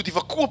 So die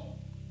verkoop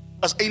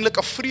is eintlik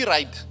 'n free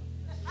ride.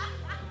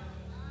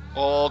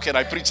 Oh, can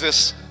I preach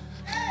this?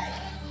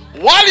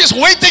 While he's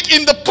waiting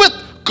in the pit,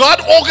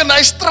 God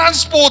organized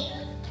transport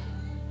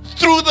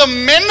through the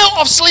manner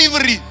of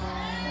slavery.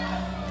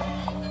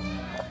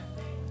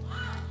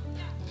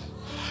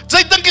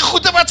 Jy dink die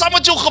goeie wat saam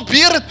met jou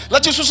gebeur het,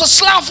 laat jou soos 'n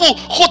slaaf voel.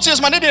 God sê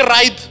is maar net die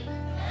ride.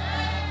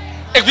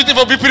 Ek weet nie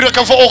wat wie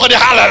kan vanoggend die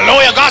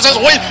halleluja, God sê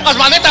wait, as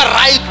maar net 'n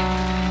ride.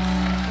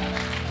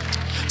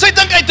 Jy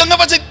dink hy dinge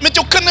wat jy met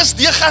jou kinders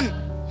deurgaan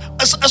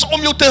is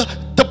om jou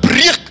te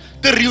breek,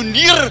 te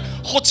reuneer.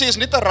 God sê is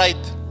net 'n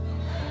ride.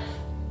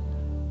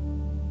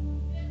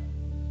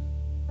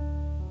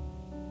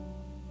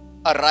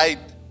 A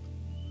ride.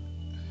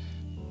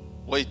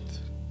 Wait.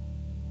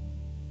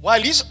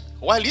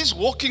 While he's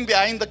walking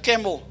behind the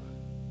camel,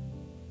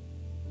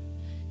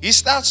 he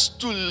starts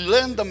to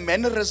learn the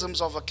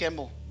mannerisms of a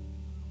camel.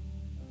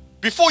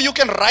 Before you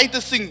can ride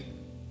the thing,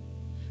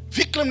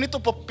 wie klim net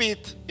op 'n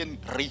pad en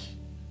ry?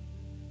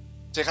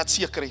 Jy gaan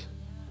seker kry.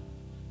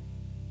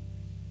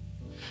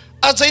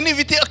 As jy nie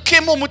weet 'n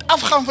camel moet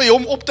afgaan vir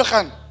hom op te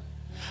gaan.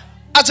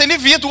 As jy nie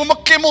weet hoe om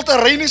 'n camel te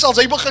ry nie, sal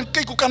jy begin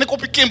kyk, hoe kan ek op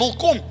die camel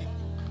kom?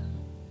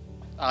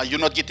 You're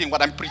not getting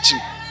what I'm preaching.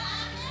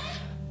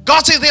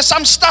 God says there's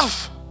some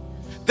stuff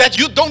that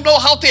you don't know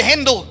how to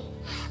handle.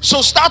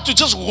 So start to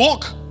just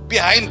walk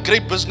behind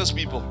great business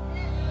people.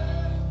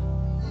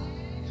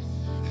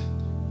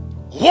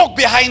 Walk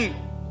behind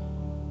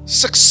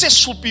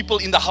successful people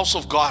in the house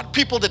of God.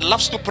 People that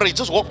loves to pray.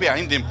 Just walk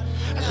behind them.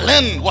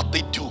 Learn what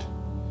they do.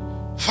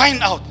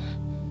 Find out.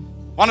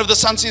 One of the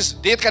sons says,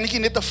 Dad, kan ek nie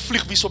net 'n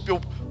vlieg wys op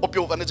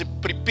jou wanneer jy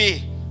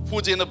prepare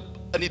voor jy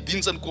in die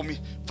diens inkom nie.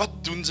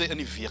 Wat doen sy in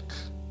die week?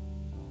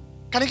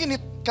 Kan ek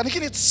nie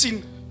net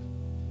sien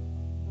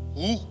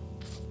hoe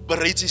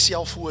bereid sy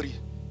self voor jy?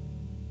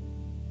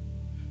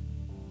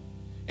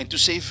 And to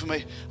say for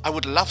me, I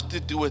would love to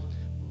do it,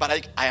 but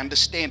I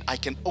understand I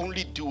can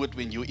only do it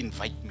when you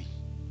invite me.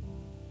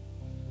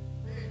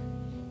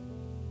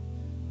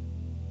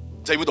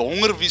 Sy moet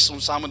honger wees om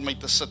saam met my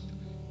te sit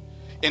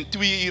en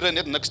 2 ure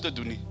net niks te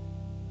doen nie.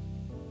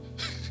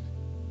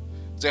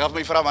 Sy gaan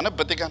my vra, wanneer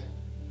bid ek aan?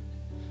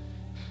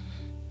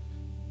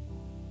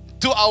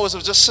 2 hours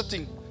of just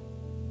sitting.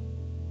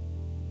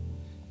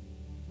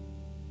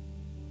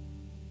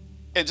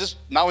 And just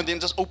now and then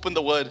just open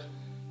the word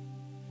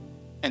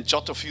and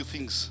jot a few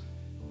things.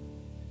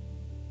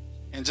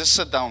 And just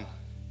sit down.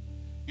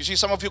 You see,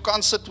 some of you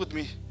can't sit with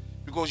me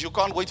because you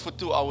can't wait for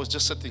 2 hours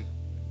just sitting.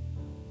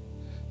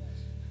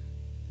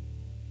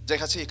 Jy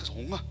gaan sê, ek is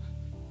honger.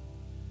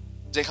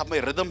 Jy gaan my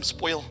rhythm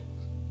spoil.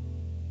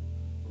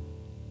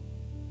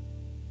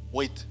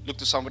 Wait, look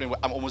to somebody,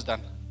 I'm almost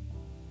done.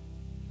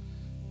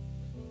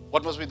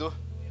 What must we do?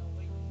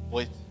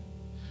 Wait.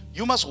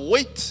 You must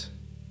wait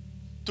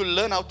to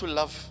learn how to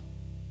love.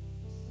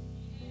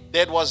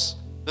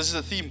 This is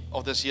the theme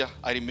of this year,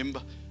 I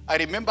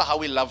remember how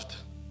we loved.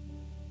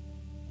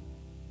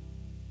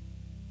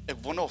 Ek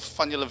wonder of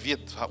van julle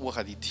weet waaroor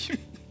gaan die theme.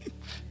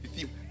 Die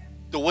theme.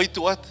 The way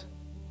to what?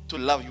 To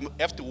love. You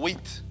have to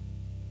wait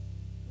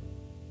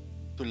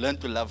to learn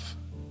to love.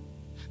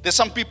 There's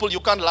some people you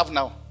can't love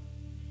now.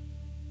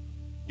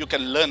 You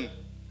can learn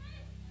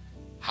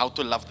how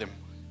to love them.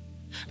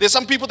 There's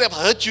some people that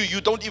have hurt you,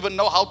 you don't even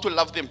know how to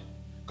love them.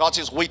 God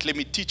says, wait, let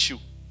me teach you.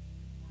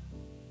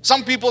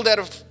 Some people that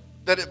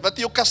wat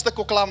jou kaste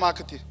ko klaar maak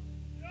het.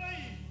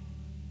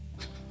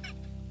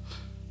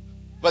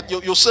 But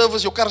your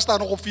service, your car staan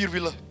nog op 4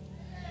 wiele.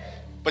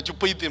 But you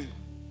paid them.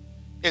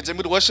 En jy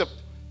moet worship.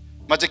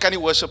 Maar jy kan nie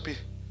worship nie.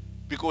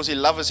 Because he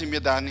loves him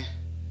meer daar nie.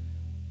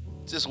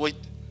 Just wait.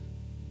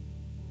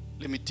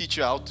 Let me teach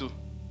you how to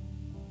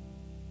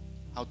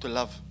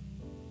love.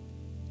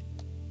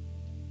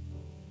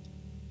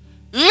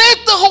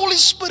 Let the Holy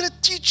Spirit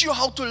teach you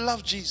how to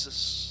love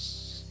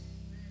Jesus.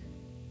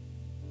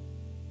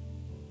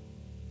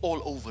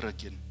 All over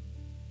again.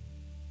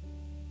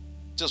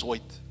 Just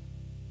wait.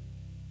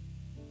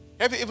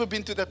 Have you ever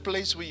been to that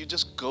place where you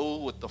just go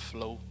with the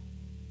flow?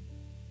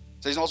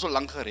 Sy's nou so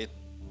lank gered.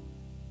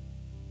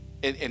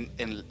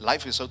 And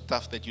life is so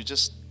tough that you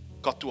just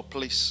got to a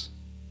place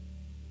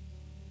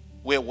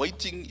where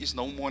waiting is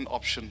no more an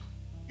option.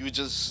 You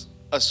just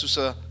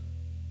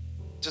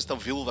just 'n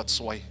wiel wat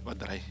swai, wat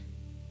dry.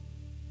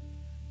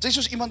 Jy's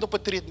soos iemand op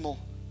 'n treadmill,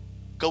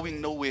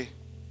 going nowhere,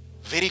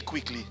 very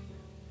quickly.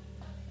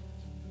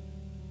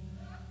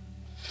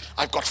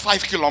 I've got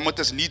 5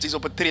 kilometers niet, jy's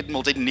op 'n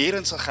treadmill, jy het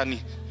nêrens gegaan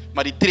nie.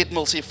 Maar die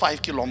treadmill sê 5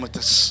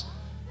 kilometers.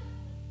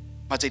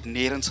 Maar jy het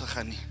nêrens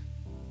gegaan nie.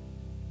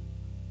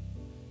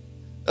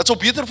 Dit sou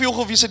beter vir jou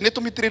gewees het net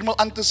om die treadmill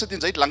aan te sit en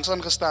jy het langs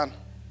aan gestaan.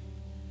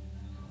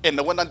 En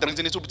nou en dan drink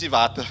jy net so 'n bietjie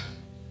water.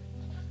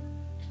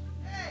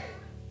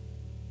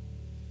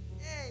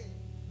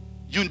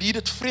 You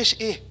needed fresh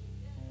air.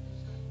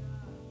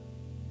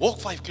 Walk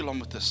 5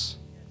 kilometers.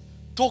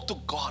 Talk to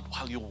God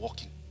while you're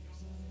walking.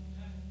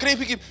 Kry 'n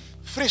bietjie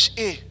fresh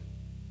air.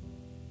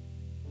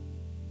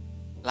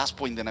 Last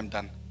point, then I'm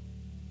done.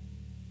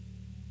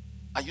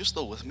 Are you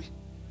still with me?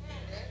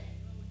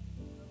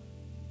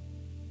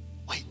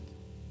 Wait.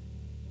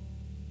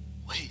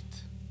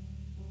 Wait.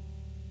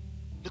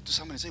 Look to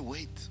someone and say,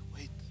 wait,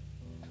 wait.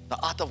 The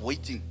art of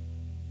waiting.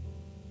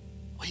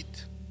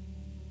 Wait.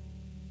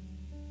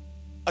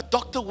 A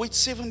doctor waits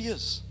 7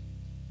 years.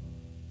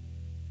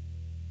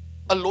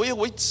 A lawyer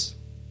waits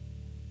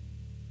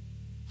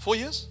 4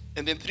 years,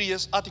 and then 3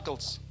 years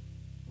articles.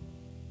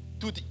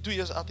 2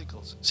 years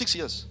articles. 6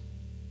 years.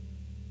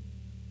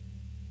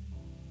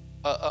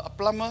 A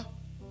plumber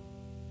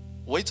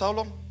waits how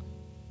long?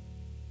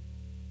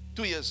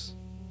 2 years.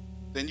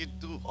 Then you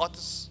do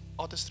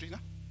artistry, no?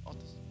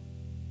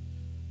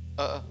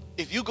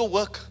 If you go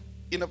work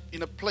in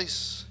a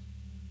place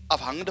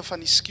afhangende van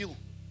die skill,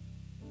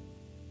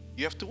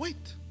 you have to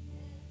wait.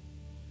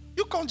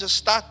 You can't just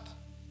start.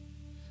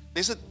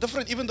 There's a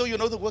different, even though you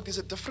know the work, there's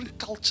a different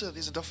culture,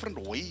 there's a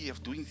different way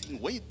of doing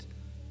things. Wait.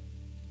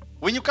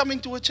 When you come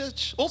into a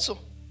church, also,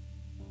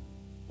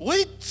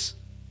 wait.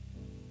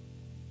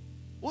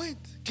 Wait.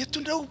 Get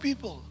to know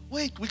people.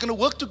 Wait. We're going to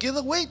work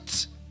together.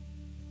 Wait.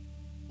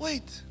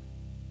 Wait.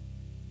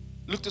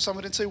 Look to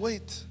somebody and say,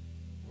 wait.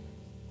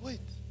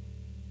 Wait.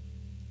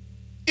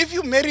 If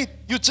you married,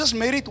 you just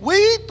married,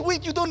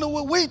 wait. You don't know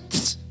what,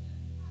 wait.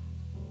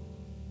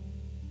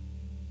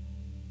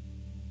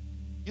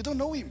 You don't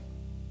know him.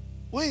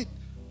 Wait.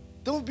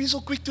 Don't be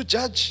so quick to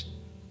judge.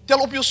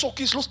 Tell up your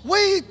sockies lost.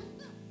 Wait.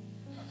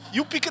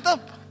 You pick it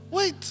up.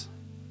 Wait.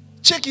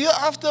 Check here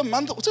after a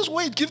month. Just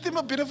wait. Give them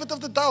a benefit of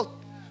the doubt.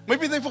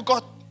 Maybe they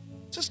forgot.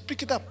 Just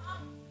pick it up.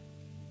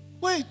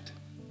 Wait.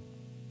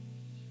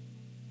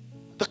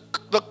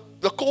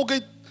 The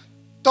Colgate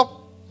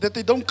top that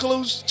they don't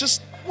close.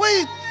 Just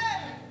wait.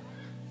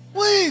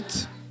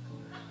 Wait.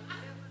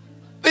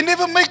 They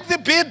never make their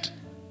bed.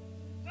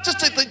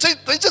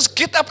 They just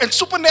get up, and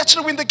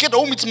supernatural when they get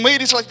home, it's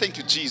made. It's like, thank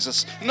you,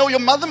 Jesus. No, your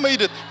mother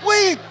made it.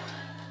 Wait.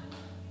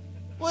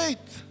 Wait.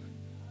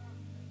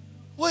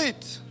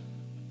 Wait.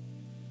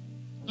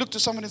 Look to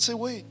someone and say,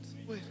 wait.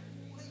 Wait.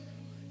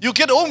 You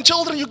get home,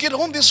 children, you get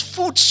home, there's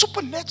food.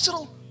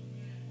 Supernatural.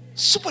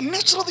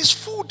 Supernatural, there's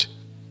food.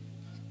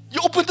 You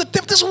open the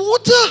tap, there's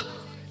water.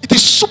 It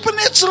is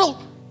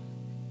supernatural.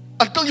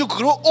 Until you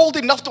grow old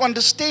enough to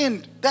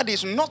understand that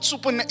is not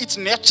supernatural, it's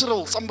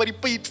natural. Somebody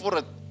paid for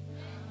it.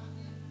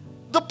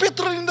 The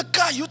petrol in the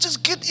car, you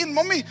just get in.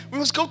 Mommy, we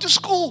must go to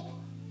school.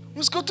 We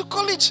must go to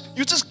college.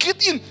 You just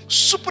get in.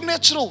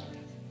 Supernatural.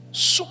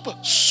 Super.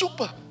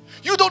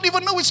 You don't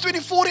even know it's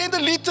 24 in the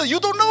liter. You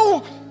don't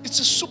know. It's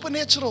a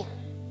supernatural.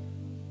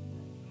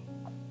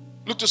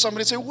 Look to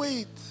somebody and say,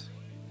 wait.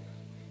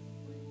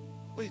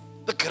 Wait.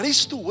 The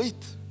grace to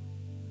wait.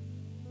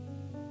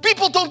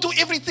 People don't do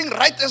everything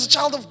right as a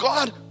child of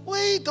God.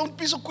 Wait. Don't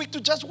be so quick to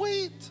judge.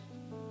 Wait.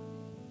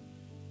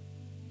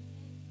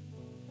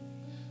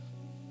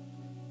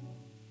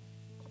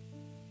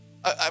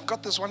 I've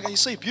got this one guy, he's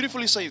saved,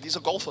 beautifully saved. He's a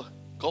golfer.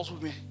 Golfs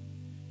with me.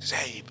 He says,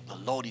 hey, the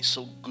Lord is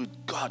so good.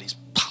 God is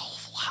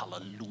powerful.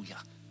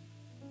 Hallelujah.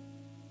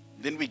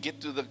 Then we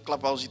get to the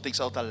clubhouse. He takes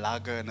out a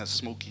lager and a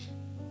smoky.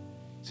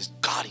 He says,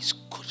 God is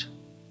good.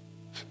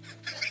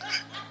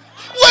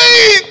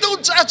 Wait,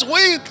 don't judge.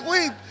 Wait.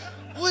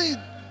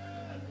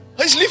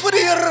 Hy's lief vir die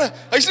Here.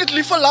 Hy's net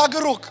lief vir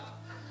lager ook.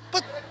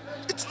 But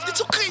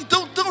it's okay.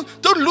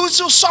 Don't lose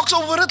your socks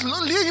over it.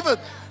 Leave it.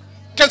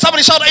 Can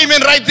somebody shout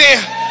amen right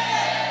there?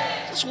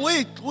 Just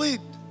wait.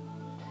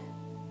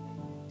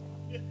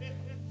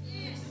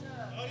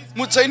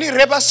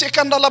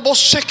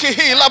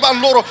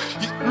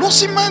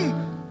 Lose him, man.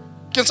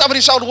 Can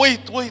somebody shout,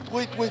 wait.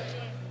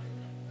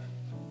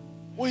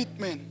 Wait,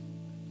 man.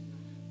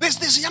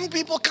 There's young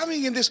people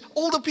coming and there's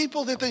older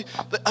people that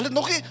hulle het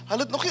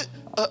nog nie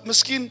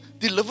miskien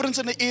deliverance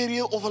in the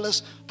area of hulle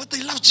is, but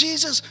they love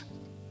Jesus.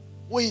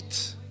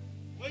 Wait.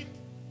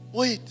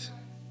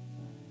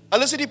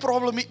 Hulle is nie die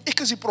probleem nie,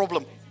 ek is die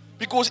probleem.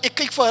 Because ek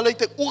kyk vir hulle uit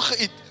die oë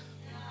uit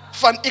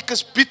van ek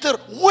is bitter.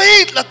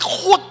 Wait, laat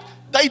God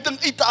die ding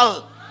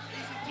uithaal.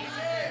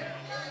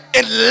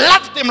 And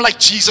love them like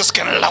Jesus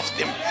can love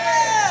them.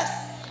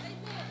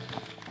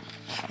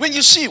 When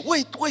you see,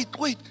 wait.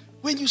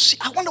 When you see,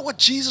 I wonder what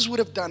Jesus would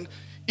have done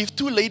if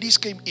two ladies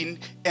came in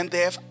and they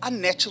have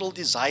unnatural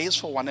desires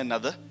for one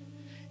another,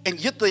 and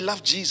yet they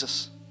love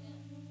Jesus.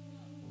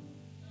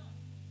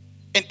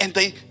 And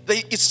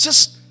it's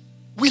just,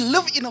 we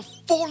live in a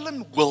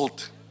fallen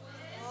world.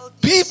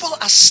 People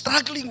are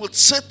struggling with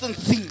certain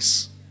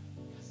things.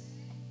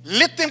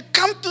 Let them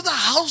come to the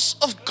house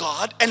of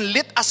God and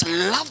let us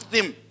love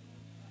them.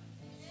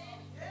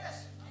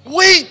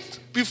 Wait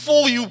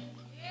before you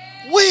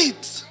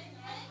wait.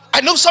 I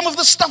know some of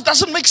this stuff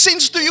doesn't make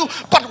sense to you,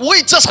 but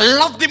wait, just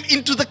love them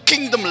into the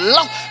kingdom.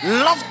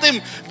 Love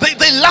them.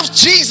 They love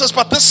Jesus,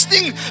 but this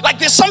thing, like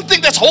there's something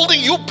that's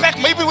holding you back.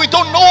 Maybe we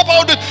don't know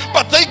about it,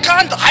 but they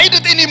can't hide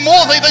it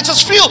anymore. They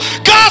just feel,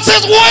 God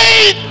says,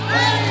 wait.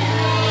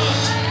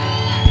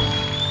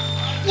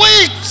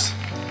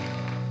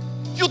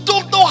 You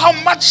don't know how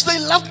much they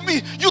love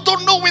me. You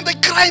don't know when they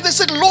cry, they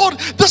say, Lord,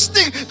 this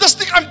thing,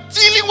 I'm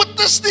dealing with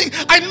this thing.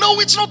 I know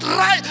it's not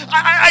right.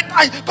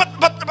 But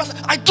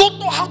I don't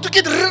know how to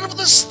get rid of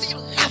this thing.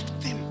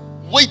 Love them.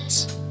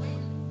 Wait.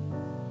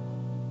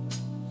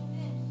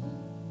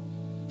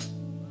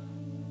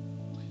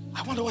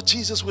 I wonder what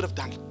Jesus would have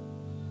done.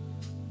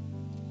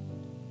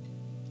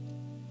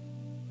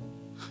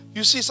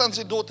 You see sons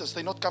and daughters,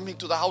 they're not coming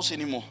to the house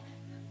anymore.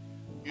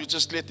 You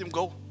just let them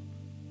go.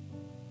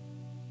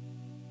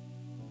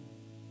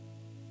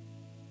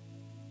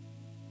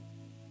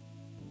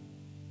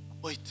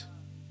 Wait.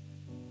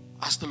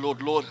 Ask the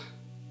Lord,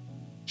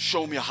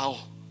 show me how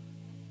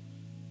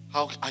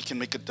I can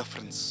make a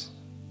difference.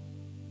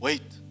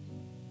 Wait.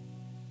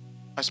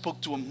 I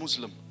spoke to a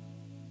Muslim.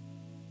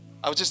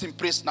 I was just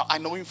impressed. Now, I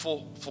know him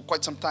for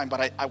quite some time,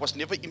 but I was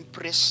never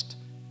impressed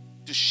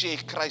to share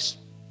Christ.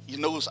 He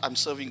knows I'm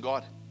serving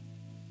God.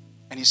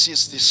 And he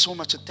says, there's so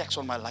much attacks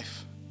on my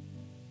life.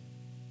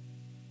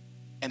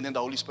 And then the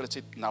Holy Spirit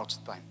said, now it's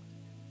the time.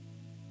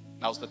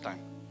 Now's the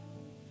time.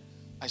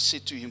 I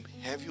said to him,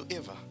 have you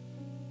ever?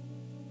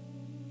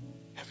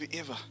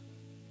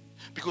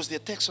 Because the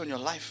attacks on your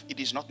life, it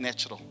is not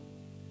natural.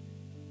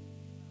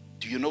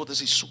 Do you know this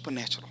is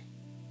supernatural?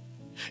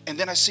 And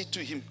then I said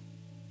to him,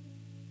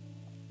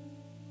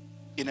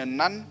 in a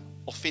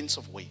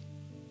non-offensive way,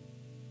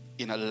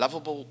 in a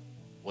lovable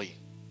way,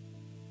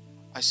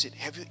 I said,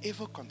 have you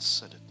ever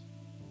considered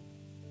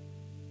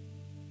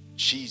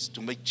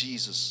to make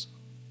Jesus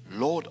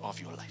Lord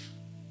of your life?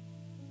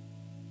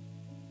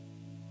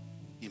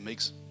 He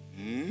makes,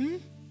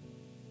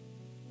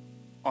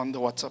 on the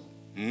WhatsApp,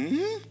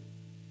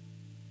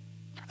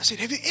 I said,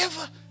 have you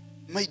ever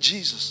made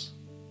Jesus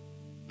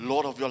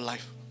Lord of your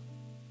life?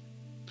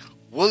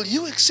 Will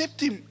you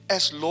accept him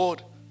as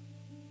Lord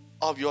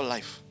of your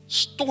life?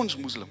 Staunch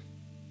Muslim.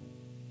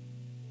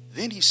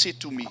 Then he said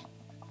to me,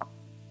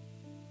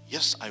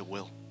 yes, I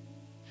will.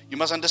 You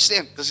must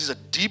understand, this is a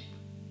deep,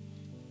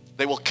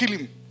 they will kill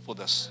him for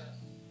this.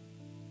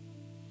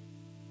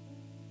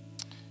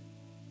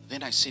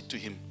 Then I said to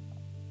him,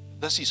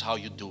 this is how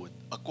you do it.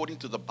 According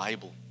to the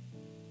Bible,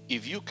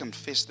 if you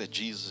confess that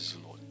Jesus is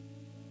Lord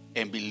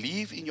and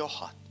believe in your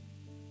heart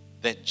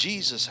that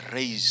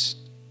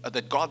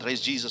that God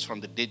raised Jesus from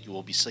the dead, you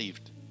will be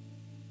saved.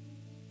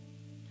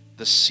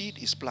 The seed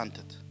is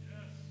planted.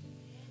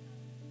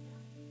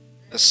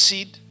 The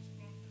seed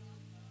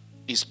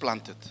is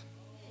planted.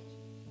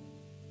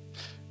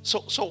 So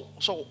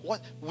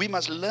what we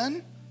must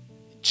learn,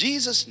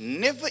 Jesus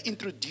never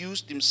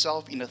introduced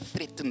himself in a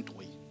threatened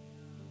way.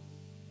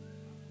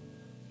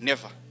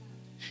 Never.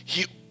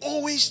 He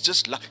always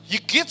just he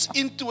gets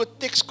into a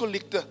tax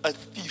collector, a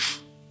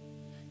thief.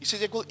 He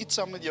says, "Ek wil eat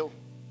saam met jou."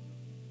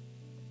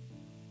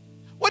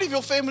 What if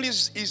your family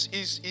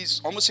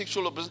is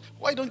homosexual or business?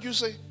 Why don't you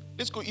say,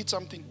 let's go eat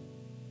something?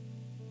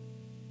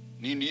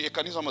 Nee, ek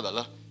kan nie saam met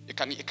hulle. Ek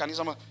kan nie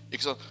saam met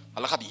ek sê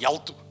hulle gaan hel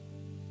toe.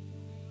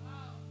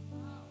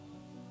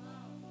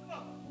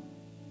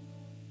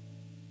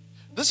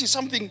 This is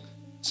something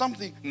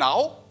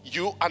now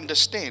you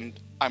understand.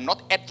 I'm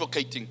not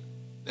advocating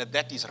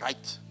that is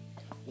right.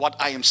 What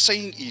I am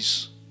saying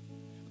is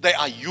they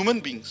are human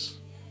beings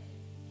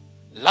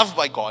loved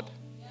by God.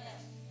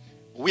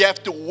 We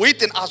have to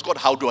wait and ask God,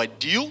 how do I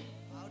deal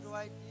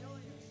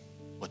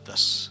with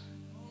this?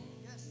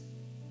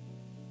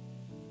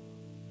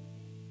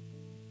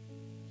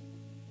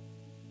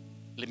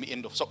 let me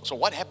end off. So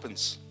what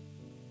happens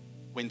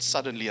when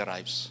suddenly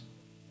arrives?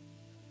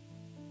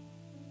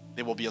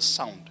 There will be a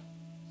sound.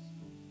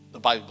 The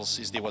Bible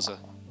says there was a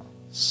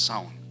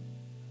sound.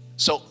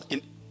 So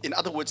in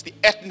other words, the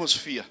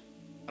atmosphere,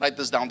 write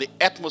this down, the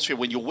atmosphere,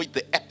 when you wait,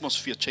 the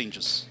atmosphere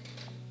changes.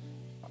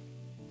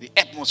 The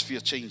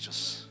atmosphere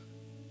changes.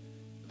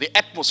 The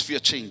atmosphere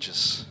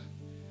changes.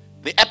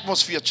 The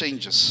atmosphere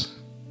changes.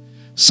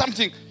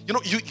 Something,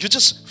 you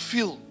just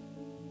feel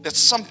that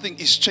something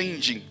is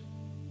changing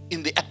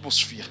in the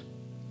atmosphere.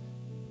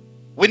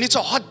 When it's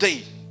a hot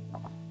day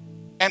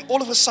and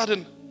all of a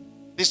sudden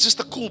there's just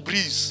a cool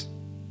breeze,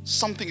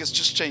 something has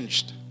just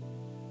changed.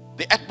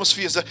 The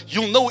atmosphere is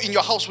you'll know in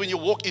your house when you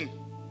walk in,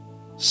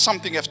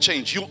 something has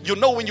changed. You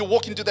know when you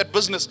walk into that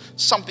business,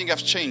 something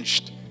has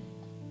changed.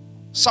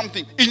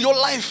 Something in your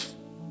life.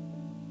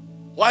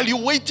 While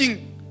you're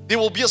waiting, there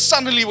will be a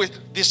suddenly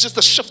there's just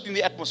a shift in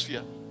the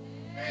atmosphere.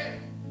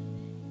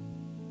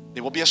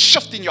 There will be a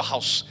shift in your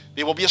house.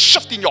 There will be a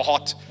shift in your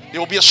heart. There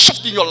will be a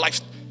shift in your life.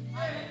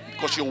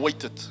 Because you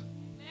waited.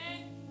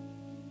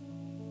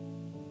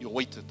 You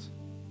waited.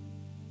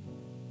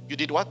 You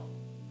did what?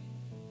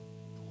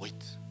 You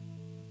wait.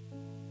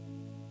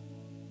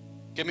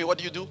 Give me, what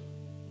do?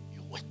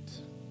 You wait.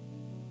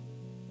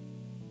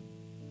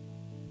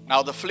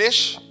 Now the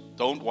flesh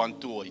don't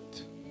want to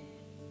wait.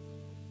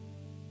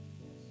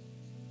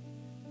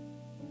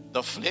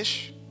 The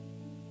flesh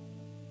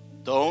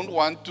don't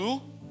want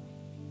to.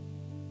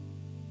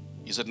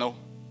 Is it no?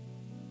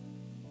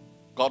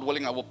 God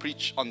willing, I will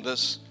preach on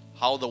this,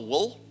 how the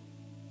will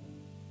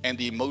and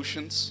the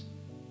emotions,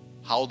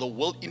 how the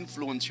will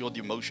influence your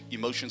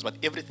emotions, but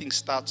everything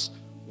starts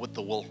with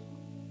the will.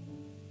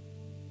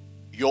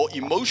 Your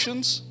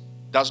emotions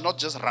does not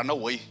just run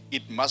away.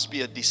 It must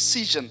be a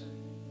decision,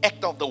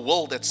 act of the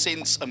will that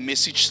sends a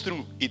message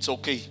through. It's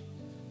okay.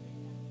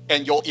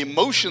 And your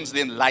emotions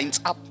then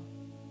lines up.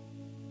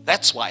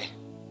 That's why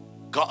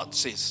God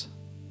says,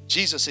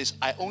 Jesus says,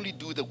 I only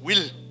do the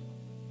will.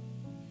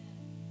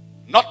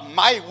 Not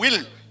my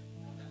will.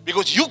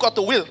 Because you got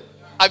the will.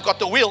 I've got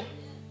the will.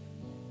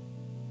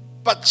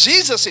 But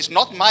Jesus says,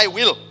 not my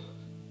will.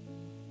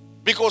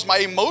 Because my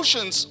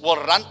emotions will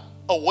run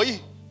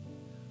away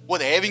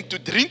with having to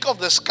drink of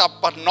this cup,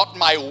 but not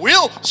my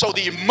will. So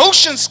the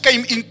emotions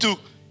came into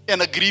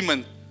an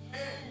agreement.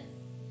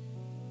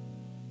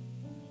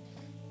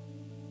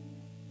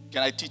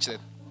 Can I teach that?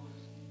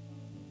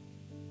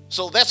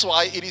 So that's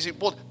why it is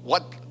important.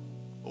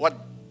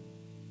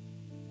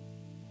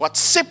 What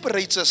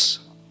separates us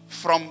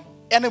from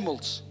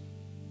animals?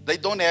 They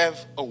don't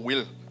have a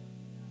will.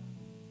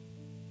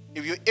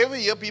 If you ever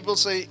hear people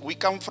say we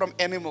come from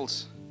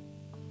animals,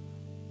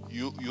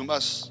 you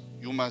must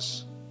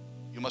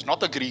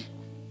not agree.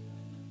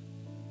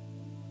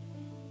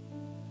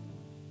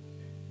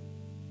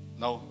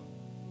 No.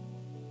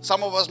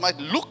 Some of us might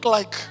look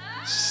like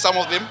some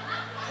of them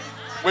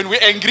when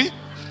we're angry.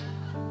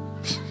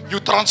 You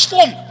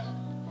transform,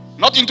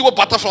 not into a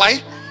butterfly.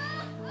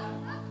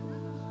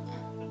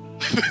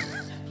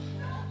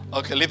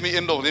 Okay, let me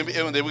end off. Then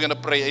we're going to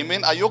pray.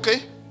 Amen. Are you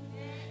okay?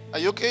 Are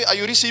you okay? Are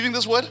you receiving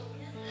this word?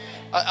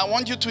 I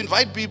want you to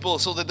invite people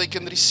so that they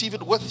can receive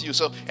it with you.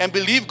 And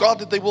believe God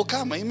that they will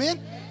come.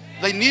 Amen.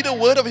 They need a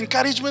word of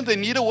encouragement. They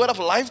need a word of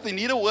life. They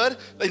need a word.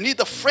 They need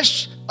the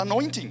fresh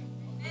anointing.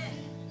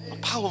 The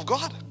power of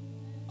God.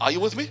 Are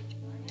you with me?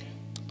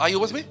 Are you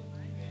with me?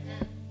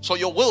 So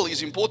your will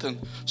is important.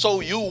 So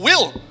you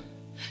will.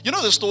 You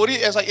know the story,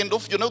 as I end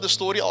off, you know the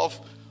story of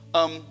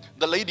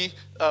the lady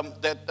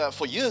that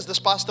for years this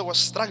pastor was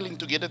struggling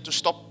to get her to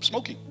stop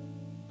smoking.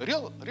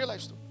 Real life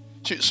story.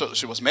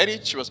 She was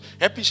married, she was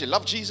happy, she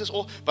loved Jesus,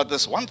 but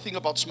there's one thing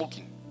about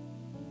smoking.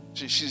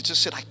 She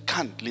just said, I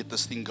can't let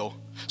this thing go.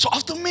 So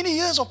after many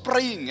years of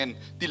praying and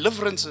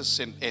deliverances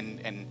and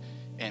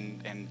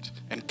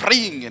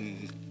praying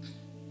and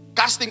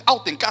casting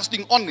out and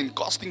casting on and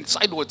casting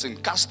sideways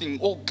and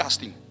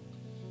casting.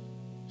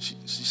 She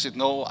said,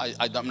 no,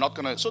 I'm not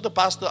going to. So the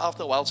pastor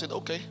after a while said,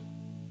 okay,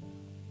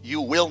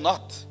 you will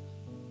not.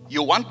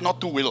 You want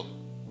not to will.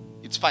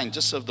 It's fine,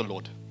 just serve the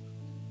Lord.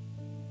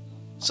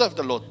 Serve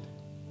the Lord.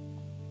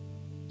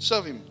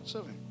 Serve him.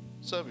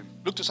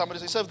 Look to somebody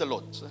and say, serve the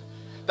Lord.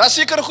 That's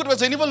sekere goed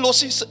wat jy nie wil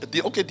los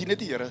nie. Okay, dien net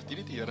die Here,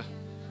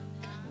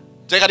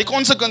 Jy gaan die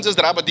konsekwensies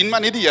dra, maar dien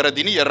maar net die Here,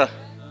 dien die Here.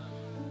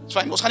 Dis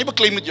fyn, ons gaan nie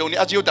beklei met jou nie.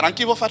 As jy jou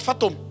drankie wil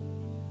vat hom.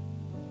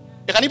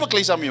 Ek gaan nie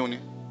beklei saam met jou nie.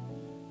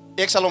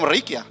 Ek sal hom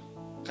ryk, ja.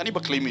 Ek gaan nie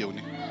beklei met jou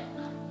nie.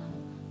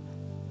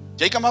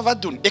 Jy kan maar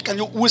wat doen. Ek kan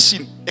jou oë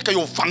sien. Ek kan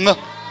jou vange.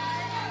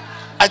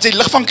 As jy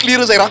lig van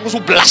klere is, hy raak mos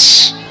so blas.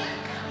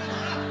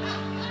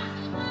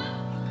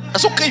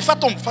 Is okay,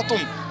 vat hom.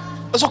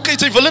 Is okay,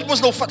 jy wil dit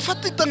mos nou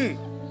vat die ding.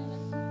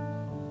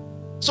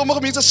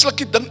 Sommige mense sluk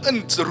die ding in.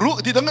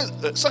 Die dinge,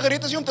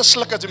 sigaret is nie om te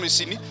sluk as jy my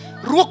sien nie.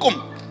 Rook hom.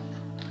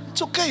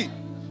 It's okay.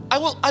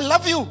 I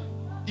love you.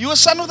 You are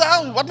son of the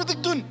house. Wat moet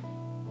ek doen?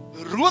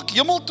 Rook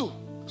hemel toe.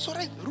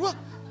 Sorry, rook.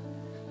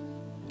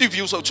 If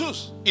you so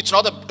choose. It's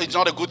not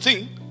a good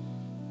thing.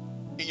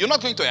 You're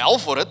not going to hell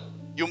for it.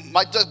 You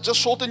might just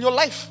shorten your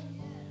life.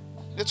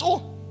 That's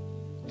all.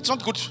 It's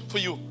not good for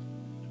you.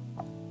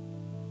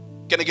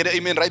 Can I get an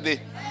amen right there?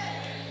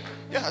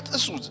 Ja, het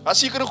is goed. As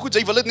sekere goed,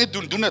 jy wil dit net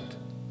doen dit.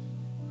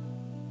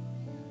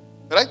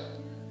 Right?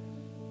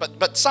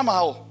 But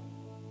somehow,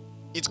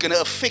 it's going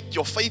to affect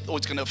your faith, or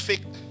it's going to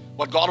affect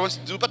what God wants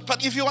to do.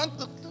 But if you want,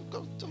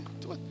 go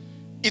do it.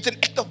 It's an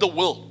act of the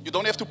will. You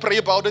don't have to pray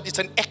about it. It's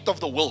an act of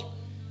the will.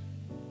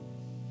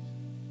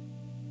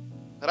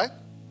 Right?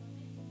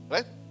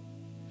 Right?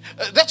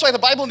 That's why the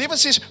Bible never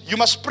says you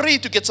must pray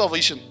to get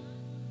salvation.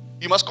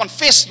 You must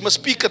confess, you must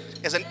speak it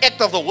as an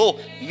act of the will.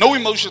 No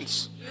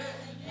emotions.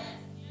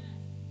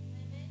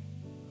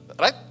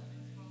 Right?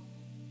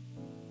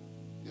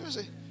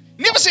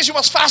 Never says you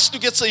must fast to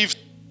get saved.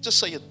 Just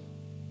say it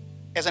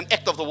as an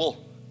act of the will.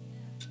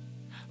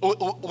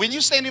 When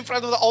you stand in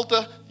front of the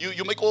altar,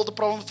 you make all the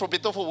problems for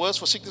better, for worse,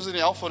 for sickness and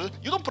health.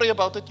 You don't pray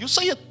about it. You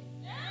say it.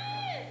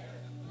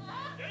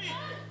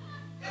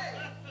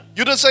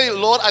 You don't say,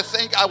 Lord, I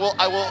think I will.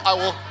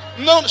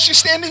 No, she's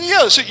standing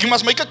here. So you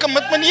must make a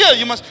commitment here.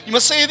 You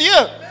must say it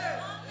here.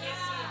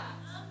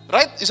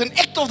 Right? It's an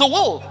act of the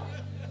will.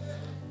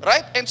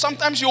 Right? And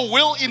sometimes your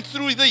will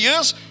through the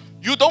years,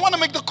 you don't want to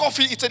make the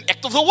coffee. It's an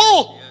act of the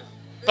will.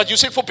 But you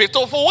say for better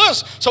or for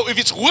worse. So if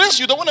it's worse,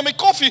 you don't want to make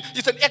coffee.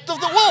 It's an act of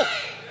the will.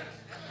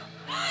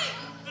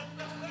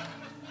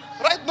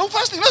 Right? No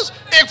fasting.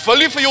 Ek wil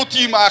nie vir jou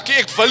tea maak.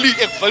 Ek wil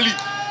nie.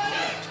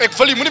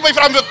 Moenie my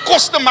vra om weer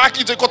kos te maak.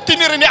 Ek kom 10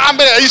 uur in die aand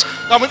by die huis.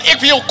 Dan moet ek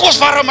vir jou kos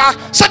warm maak.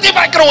 Sit die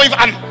microwave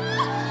aan.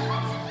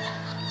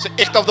 It's an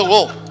act of the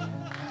will.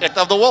 Act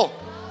of the will.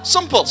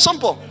 Simple.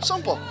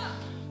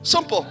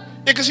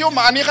 Ek is jou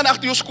ma, 9 en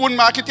 8 jou skoon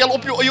maak. Jy tel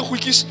op jou eie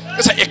goedjies.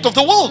 It's an act of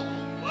the will.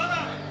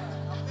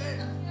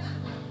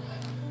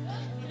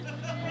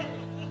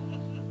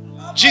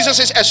 Jesus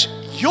says, as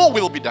your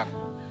will be done.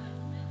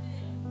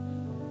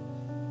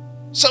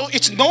 So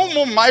it's no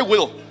more my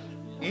will.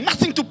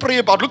 Nothing to pray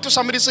about. Look to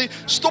somebody and say,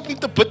 stop om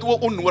te bid oor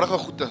onnodige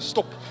goede.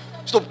 Stop.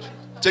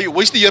 Jy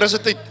waste die Here se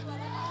tyd.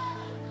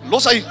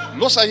 Los hy.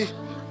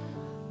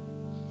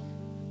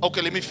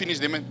 Okay, let me finish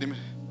them.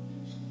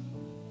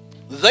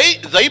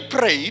 They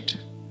prayed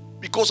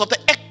because of the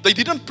act. They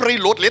didn't pray,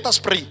 Lord, let us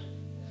pray.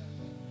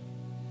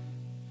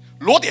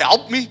 Lord,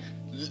 help me.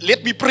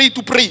 Let me pray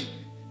to pray.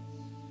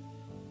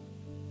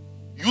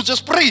 You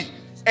just pray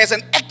as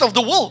an act of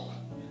the will.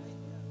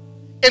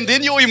 And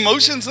then your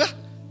emotions,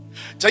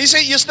 jy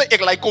sê eers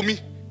ek like hom nie.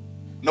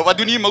 Nou wat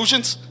doen die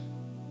emotions?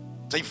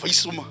 Jy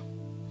wys hom.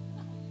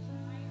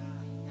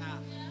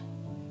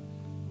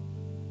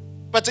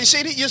 But jy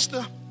sê die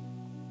eerste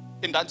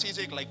en dan sê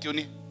jy ek like jou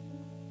nie.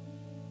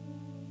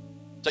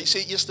 Jy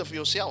sê eers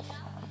vir jouself.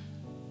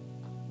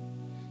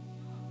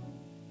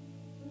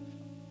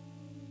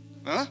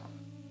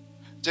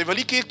 Jy wil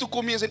nie kerk toe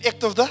kom nie as an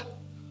act of the.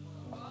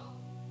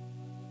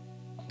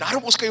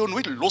 Daarom ons kan jou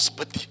nooit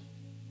losbid nie.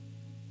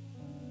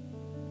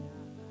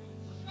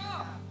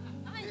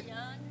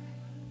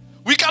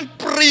 We can't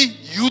pray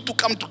you to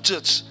come to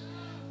church.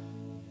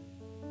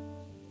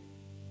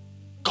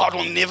 God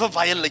will never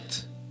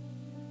violate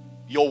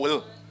your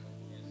will.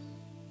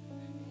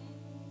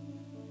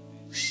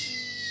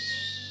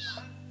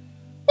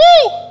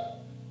 Woo!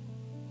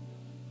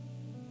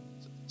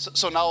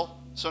 So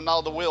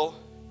now the will,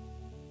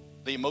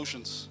 the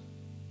emotions.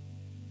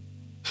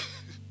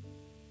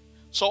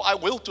 So I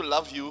will to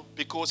love you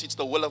because it's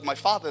the will of my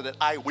Father that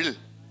I will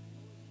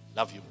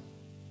love you.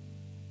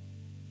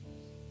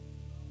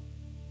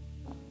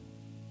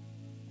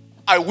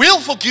 I will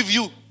forgive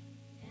you.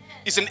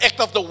 It's an act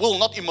of the will,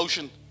 not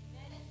emotion.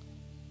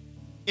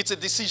 It's a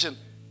decision.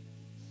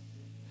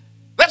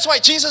 That's why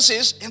Jesus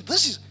says, and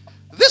this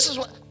is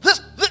what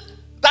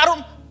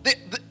daarom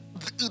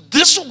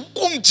this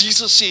kom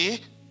Jesus say,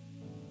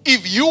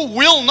 if you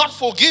will not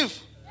forgive,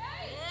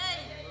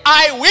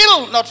 I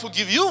will not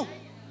forgive you.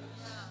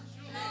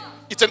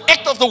 It's an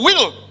act of the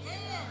will.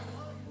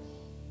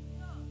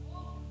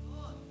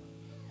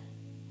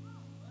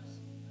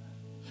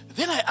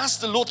 Then I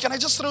asked the Lord, can I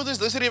just throw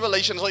this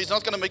revelation? So it's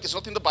not going to make, it's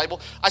not in the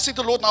Bible. I said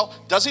to the Lord, now,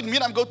 does it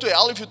mean I'm going to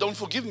hell if you don't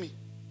forgive me?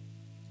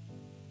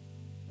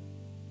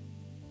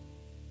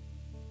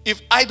 If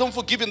I don't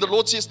forgive and the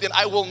Lord says, then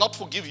I will not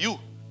forgive you.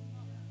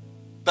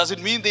 Does it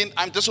mean then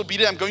I'm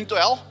disobedient, I'm going to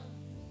hell?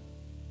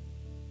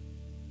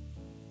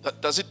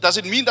 Does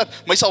it mean that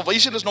my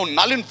salvation is now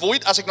null and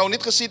void as ek nou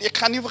net gesê ek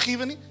gaan nie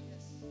vergewe nie?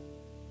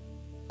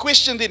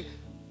 Question then,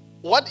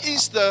 what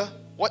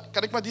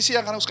kan ek maar die sê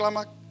gaan ons klaar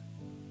maak?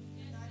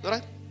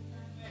 Right?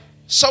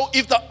 So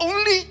if the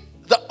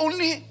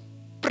only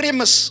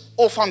premise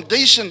or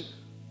foundation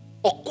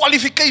or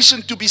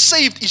qualification to be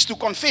saved is to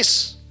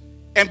confess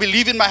and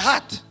believe in my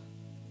heart,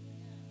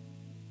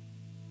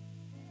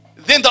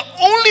 then the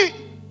only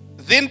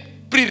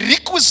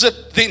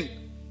prerequisite then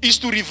is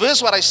to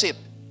reverse what I said.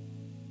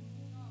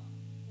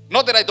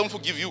 Not that I don't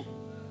forgive you.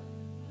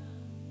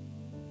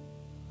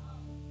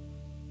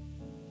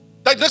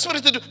 That's what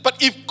it is to do.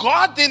 But if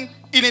God then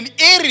in an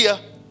area,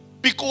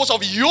 because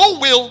of your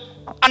will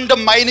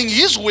undermining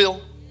his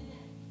will,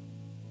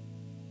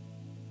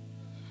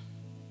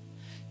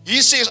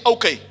 he says,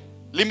 okay,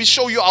 Let me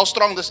show you how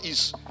strong this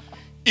is.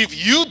 If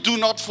you do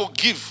not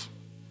forgive,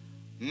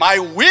 my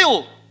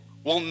will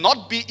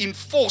not be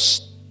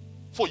enforced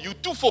for you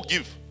to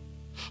forgive.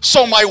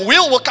 So my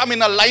will come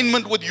in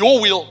alignment with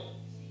your will,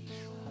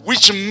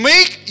 which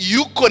make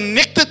you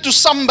connected to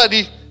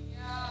somebody.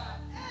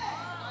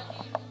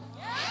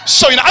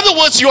 So in other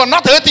words, you are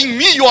not hurting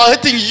me, you are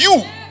hurting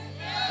you.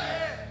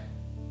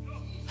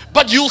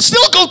 But you'll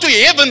still go to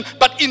heaven,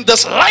 but in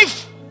this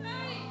life,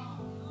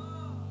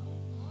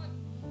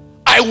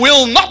 I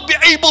will not be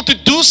able to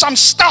do some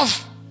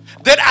stuff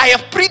that I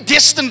have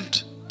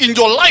predestined in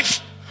your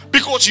life,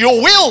 because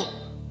your will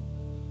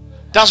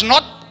does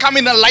not come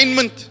in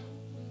alignment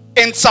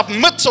and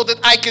submit so that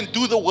I can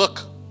do the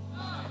work.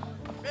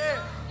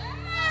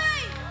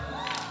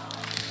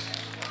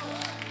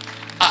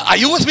 Are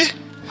you with me?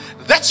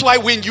 That's why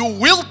when you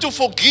will to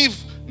forgive,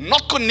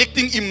 not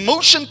connecting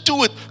emotion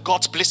to it,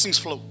 God's blessings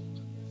flow.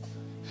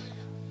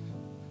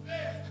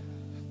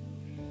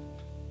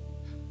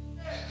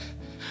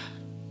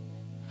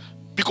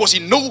 Because He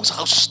knows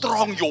how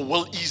strong your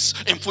will is.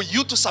 And for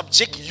you to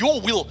subject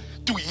your will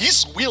to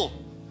His will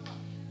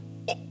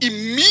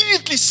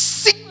immediately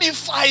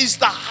signifies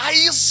the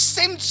highest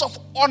sense of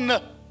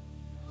honor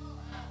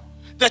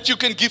that you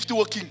can give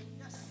to a king.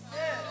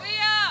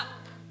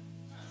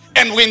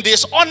 And when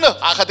there's honor,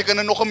 I got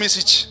nog 'n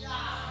message.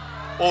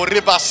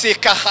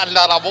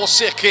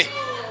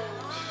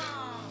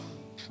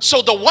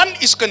 So the one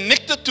is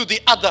connected to the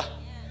other.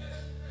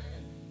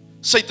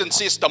 Satan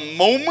says, the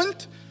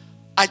moment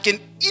I can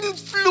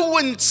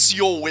influence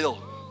your will.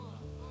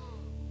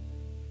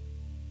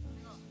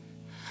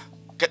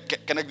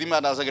 Kan ek die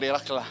maar as ek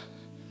reg klaar?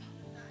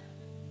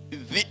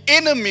 The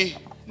enemy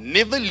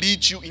never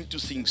leads you into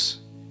things.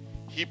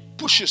 He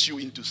pushes you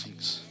into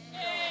things.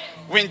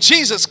 When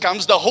Jesus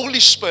comes, the Holy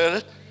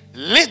Spirit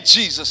led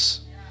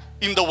Jesus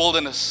in the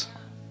wilderness.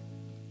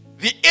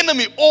 The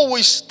enemy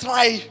always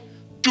tries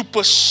to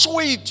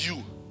persuade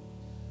you,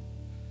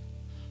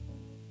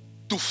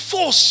 to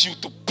force you,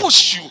 to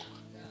push you.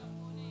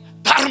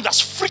 Daarom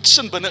daar's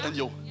friction binne in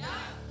jou.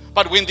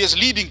 But when there's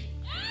leading,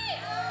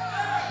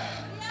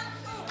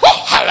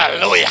 oh,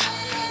 hallelujah.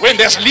 When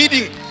there's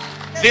leading,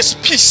 there's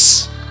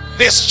peace,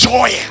 there's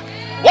joy.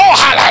 Oh,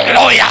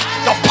 hallelujah.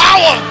 The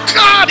power of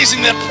God is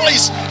in that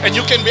place, and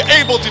you can be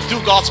able to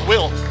do God's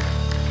will.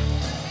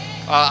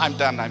 I'm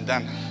done.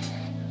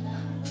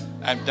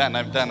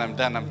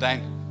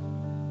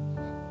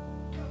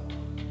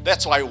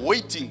 That's why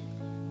waiting.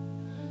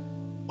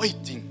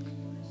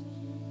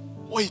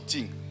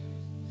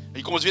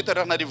 En kom ons weer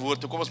terug na die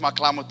woord. Kom ons maak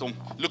klaar met hom.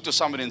 Look to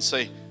somebody and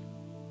say,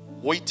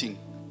 waiting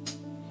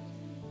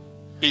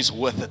is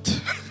worth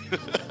it.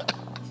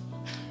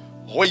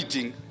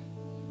 Waiting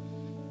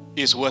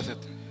is worth it.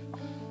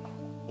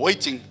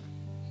 Waiting.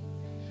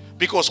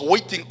 Because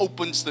waiting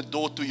opens the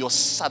door to your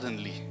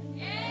suddenly.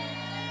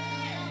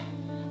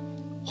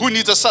 Who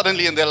needs a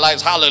suddenly in their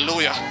lives?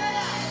 Hallelujah.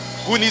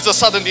 Who needs a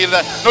suddenly in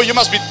their life? No, you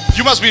must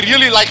be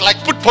really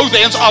like put both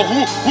hands out.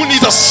 Who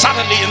needs a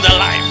suddenly in their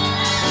life?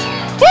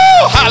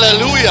 Woo!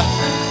 Hallelujah.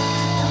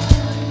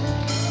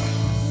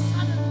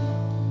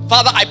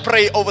 Father, I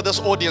pray over this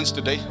audience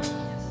today.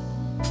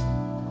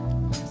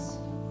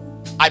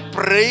 I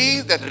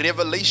pray that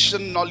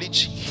revelation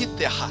knowledge hit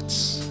their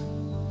hearts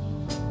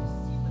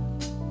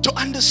to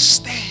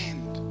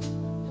understand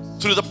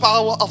through the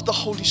power of the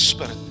Holy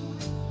Spirit,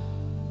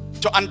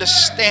 to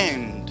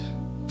understand,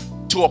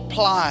 to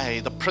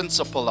apply the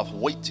principle of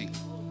waiting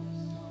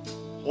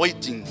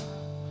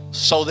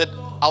so that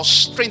our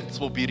strength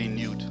will be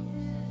renewed,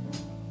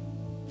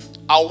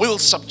 our will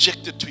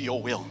subjected to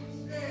your will,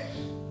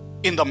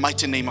 in the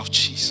mighty name of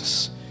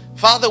Jesus.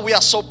 Father, we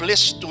are so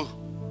blessed to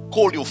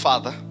call you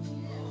Father.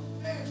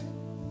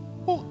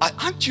 Oh,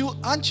 aren't you?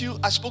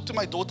 I spoke to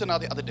my daughter now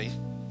the other day.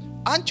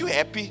 Aren't you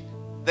happy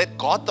that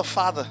God the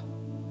Father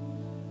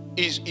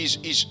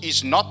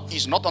is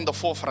not on the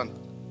forefront?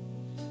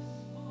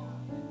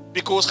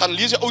 Because gaan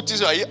lees jy Ou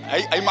Testament,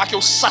 hy maak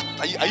jou sat.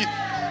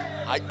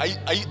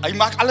 Hy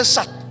maak alles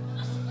sat.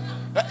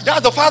 Yeah,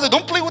 the Father,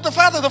 don't play with the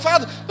Father. The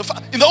Father.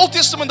 In the Old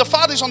Testament, the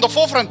Father is on the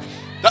forefront.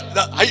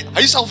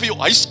 Hy sal vir jou,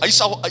 hy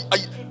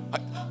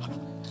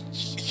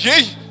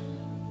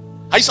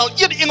sal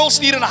een engel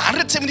stuur en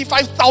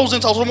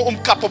 175,000 sal hom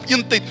omkap op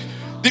een tyd.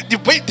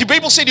 Die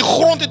Bybel sê die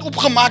grond het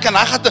opgemaak en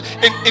hy gaan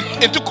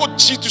en toe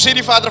sê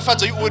die Vader vat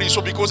sy oor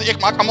hierso, because ek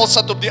maak almal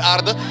sat op die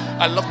aarde.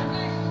 I love.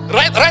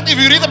 Right, if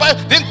you read the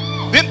Bible,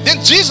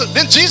 then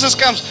Jesus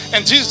comes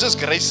and Jesus just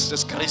grace,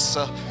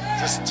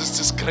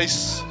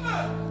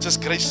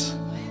 just grace.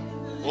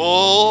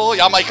 Oh,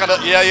 ja, maar ek kan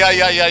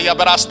ja,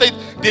 but as tyd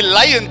die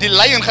lion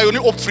gaan jou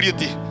nie opvreet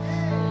nie.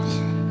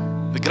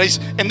 The grace,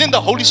 and then the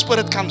Holy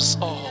Spirit comes,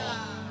 oh,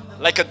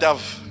 like a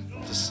dove.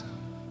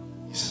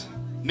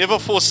 Never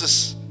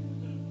forces,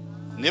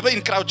 never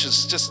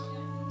encroaches, just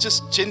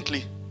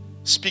gently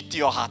speak to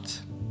your heart.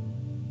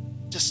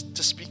 Just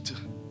speak to.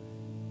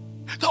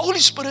 The Holy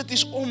Spirit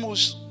is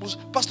almost,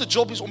 Pastor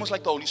Job is almost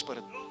like the Holy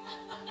Spirit.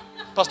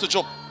 Pastor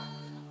Job.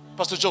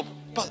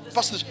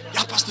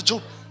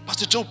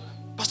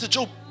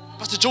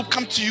 Pastor Job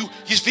come to you.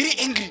 He's very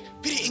angry,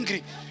 very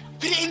angry,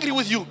 very angry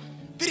with you,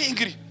 very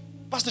angry.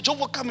 Pastor Job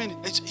will come in.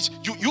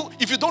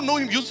 If you don't know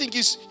him, you think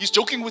he's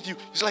joking with you.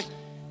 He's like,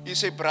 you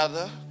say,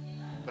 brother,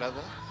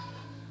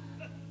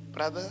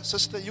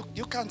 sister,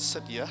 you can't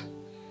sit here.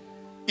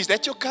 Is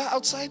that your car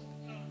outside?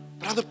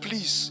 Brother,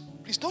 please,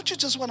 don't you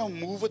just want to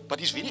move it? But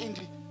he's very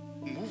angry.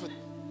 Move it.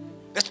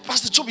 That's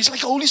Pastor Job. He's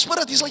like a Holy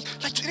Spirit. He's like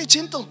very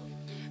gentle.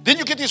 Then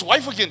you get his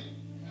wife again.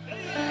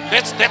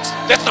 That's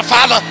the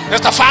father.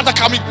 That's the father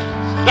coming.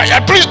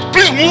 Like, please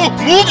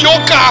move your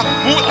car.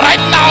 Move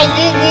right now.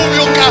 Move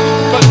your car.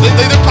 But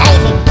they're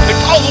powerful. They're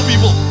powerful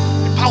people.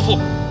 They're powerful.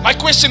 My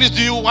question is,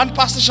 do you want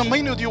Pastor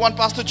Shemaine or do you want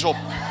Pastor Job?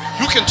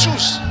 You can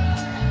choose.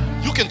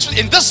 You can choose.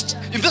 In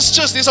this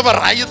church, there's a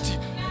variety.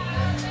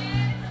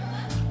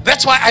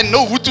 That's why I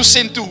know who to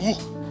send to who.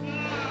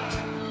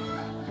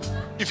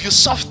 If you're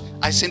soft,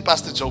 I send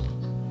Pastor Job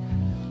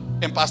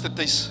and Pastor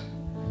Tace.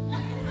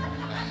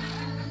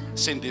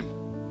 Send him.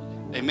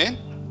 Amen.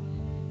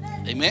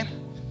 Amen.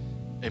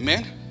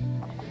 Amen.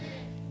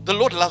 The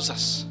Lord loves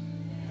us.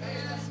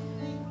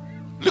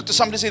 Look to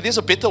somebody and say, there's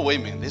a better way,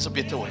 man. There's a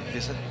better way.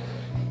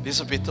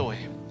 There's a better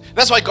way.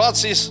 That's why God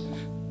says,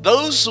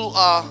 those who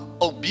are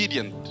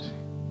obedient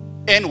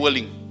and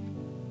willing.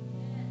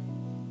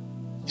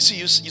 You see,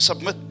 you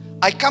submit.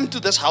 I come to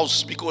this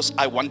house because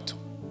I want to.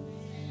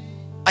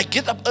 I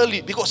get up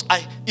early because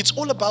it's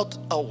all about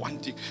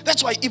wanting.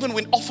 That's why even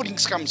when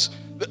offerings comes,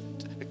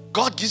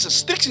 God gives a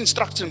strict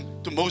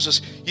instruction to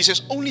Moses. He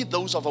says, only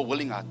those of a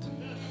willing heart.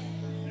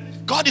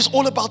 God is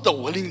all about the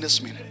willingness,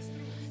 man.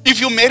 If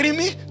you marry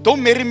me,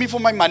 don't marry me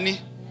for my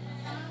money.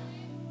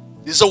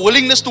 There's a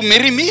willingness to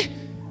marry me.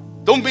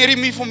 Don't marry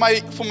me for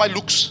my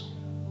looks.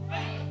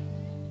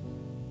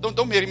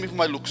 Don't marry me for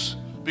my looks,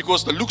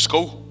 because the looks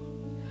go.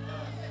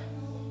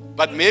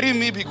 But marry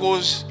me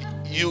because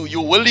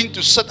you're willing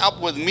to sit up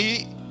with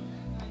me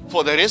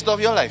for the rest of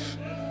your life.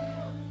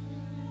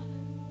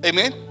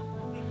 Amen.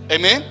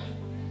 Amen.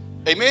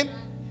 Amen.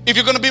 If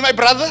you're going to be my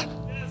brother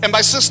and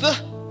my sister,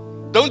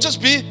 don't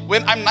just be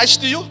when I'm nice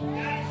to you.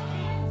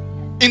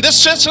 In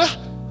this church,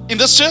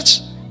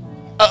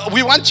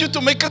 we want you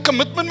to make a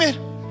commitment, man,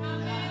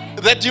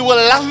 that you will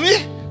love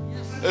me,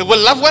 will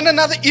love one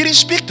another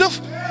irrespective.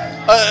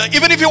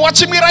 Even if you're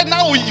watching me right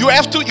now, you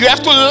have to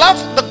love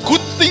the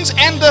good things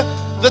and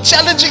the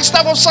challenging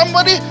stuff of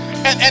somebody,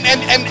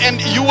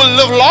 and you will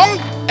live long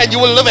and you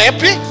will live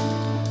happy.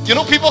 You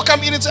know, people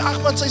come in and say,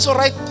 man, sy's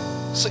alright.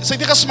 Sy het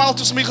nie gesmile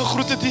toe sy my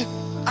gegroet het nie.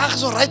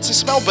 Sy's alright, sy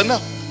smile binne.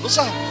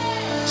 Losa,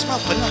 smile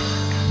binne.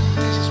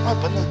 Sy smile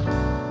binne.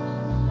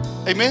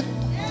 Amen.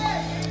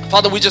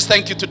 Father, we just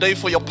thank you today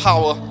for your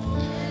power.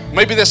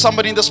 Maybe there's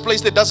somebody in this place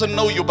that doesn't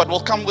know you, but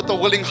will come with a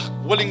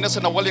willingness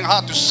and a willing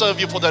heart to serve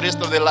you for the rest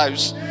of their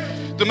lives,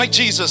 to make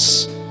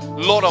Jesus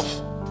Lord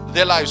of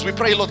their lives. We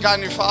pray, Lord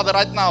God and Father,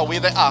 right now where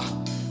they are,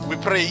 we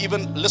pray,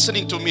 even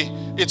listening to me,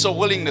 it's a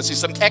willingness,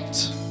 it's an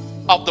act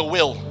of the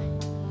will.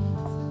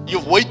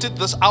 You've waited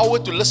this hour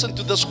to listen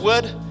to this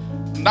word.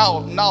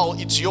 Now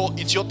it's your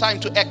time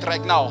to act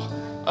right now.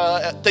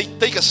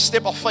 Take a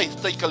step of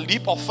faith, take a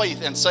leap of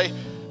faith, and say,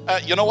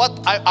 you know what?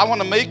 I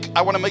want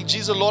to make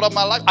Jesus Lord of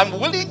my life. I'm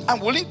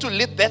willing to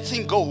let that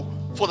thing go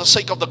for the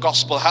sake of the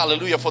gospel.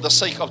 Hallelujah, for the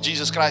sake of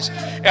Jesus Christ.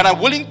 And I'm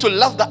willing to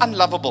love the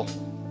unlovable.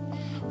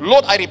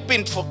 Lord, I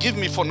repent. Forgive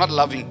me for not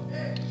loving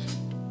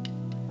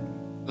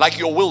like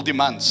your will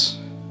demands.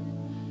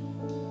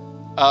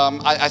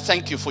 I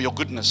thank you for your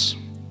goodness.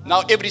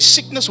 Now every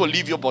sickness will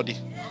leave your body.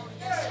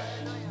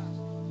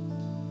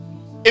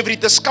 Every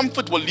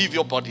discomfort will leave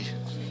your body.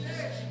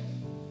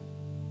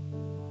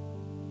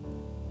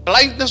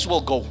 Blindness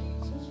will go.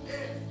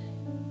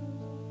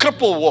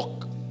 Cripple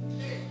walk.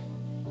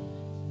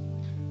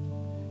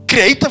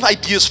 Creative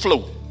ideas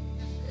flow.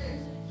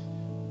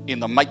 In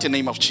the mighty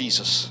name of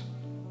Jesus.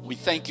 We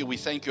thank you.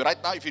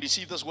 Right now, if you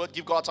receive this word,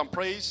 give God some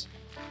praise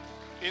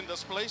in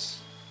this place.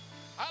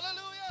 Hallelujah.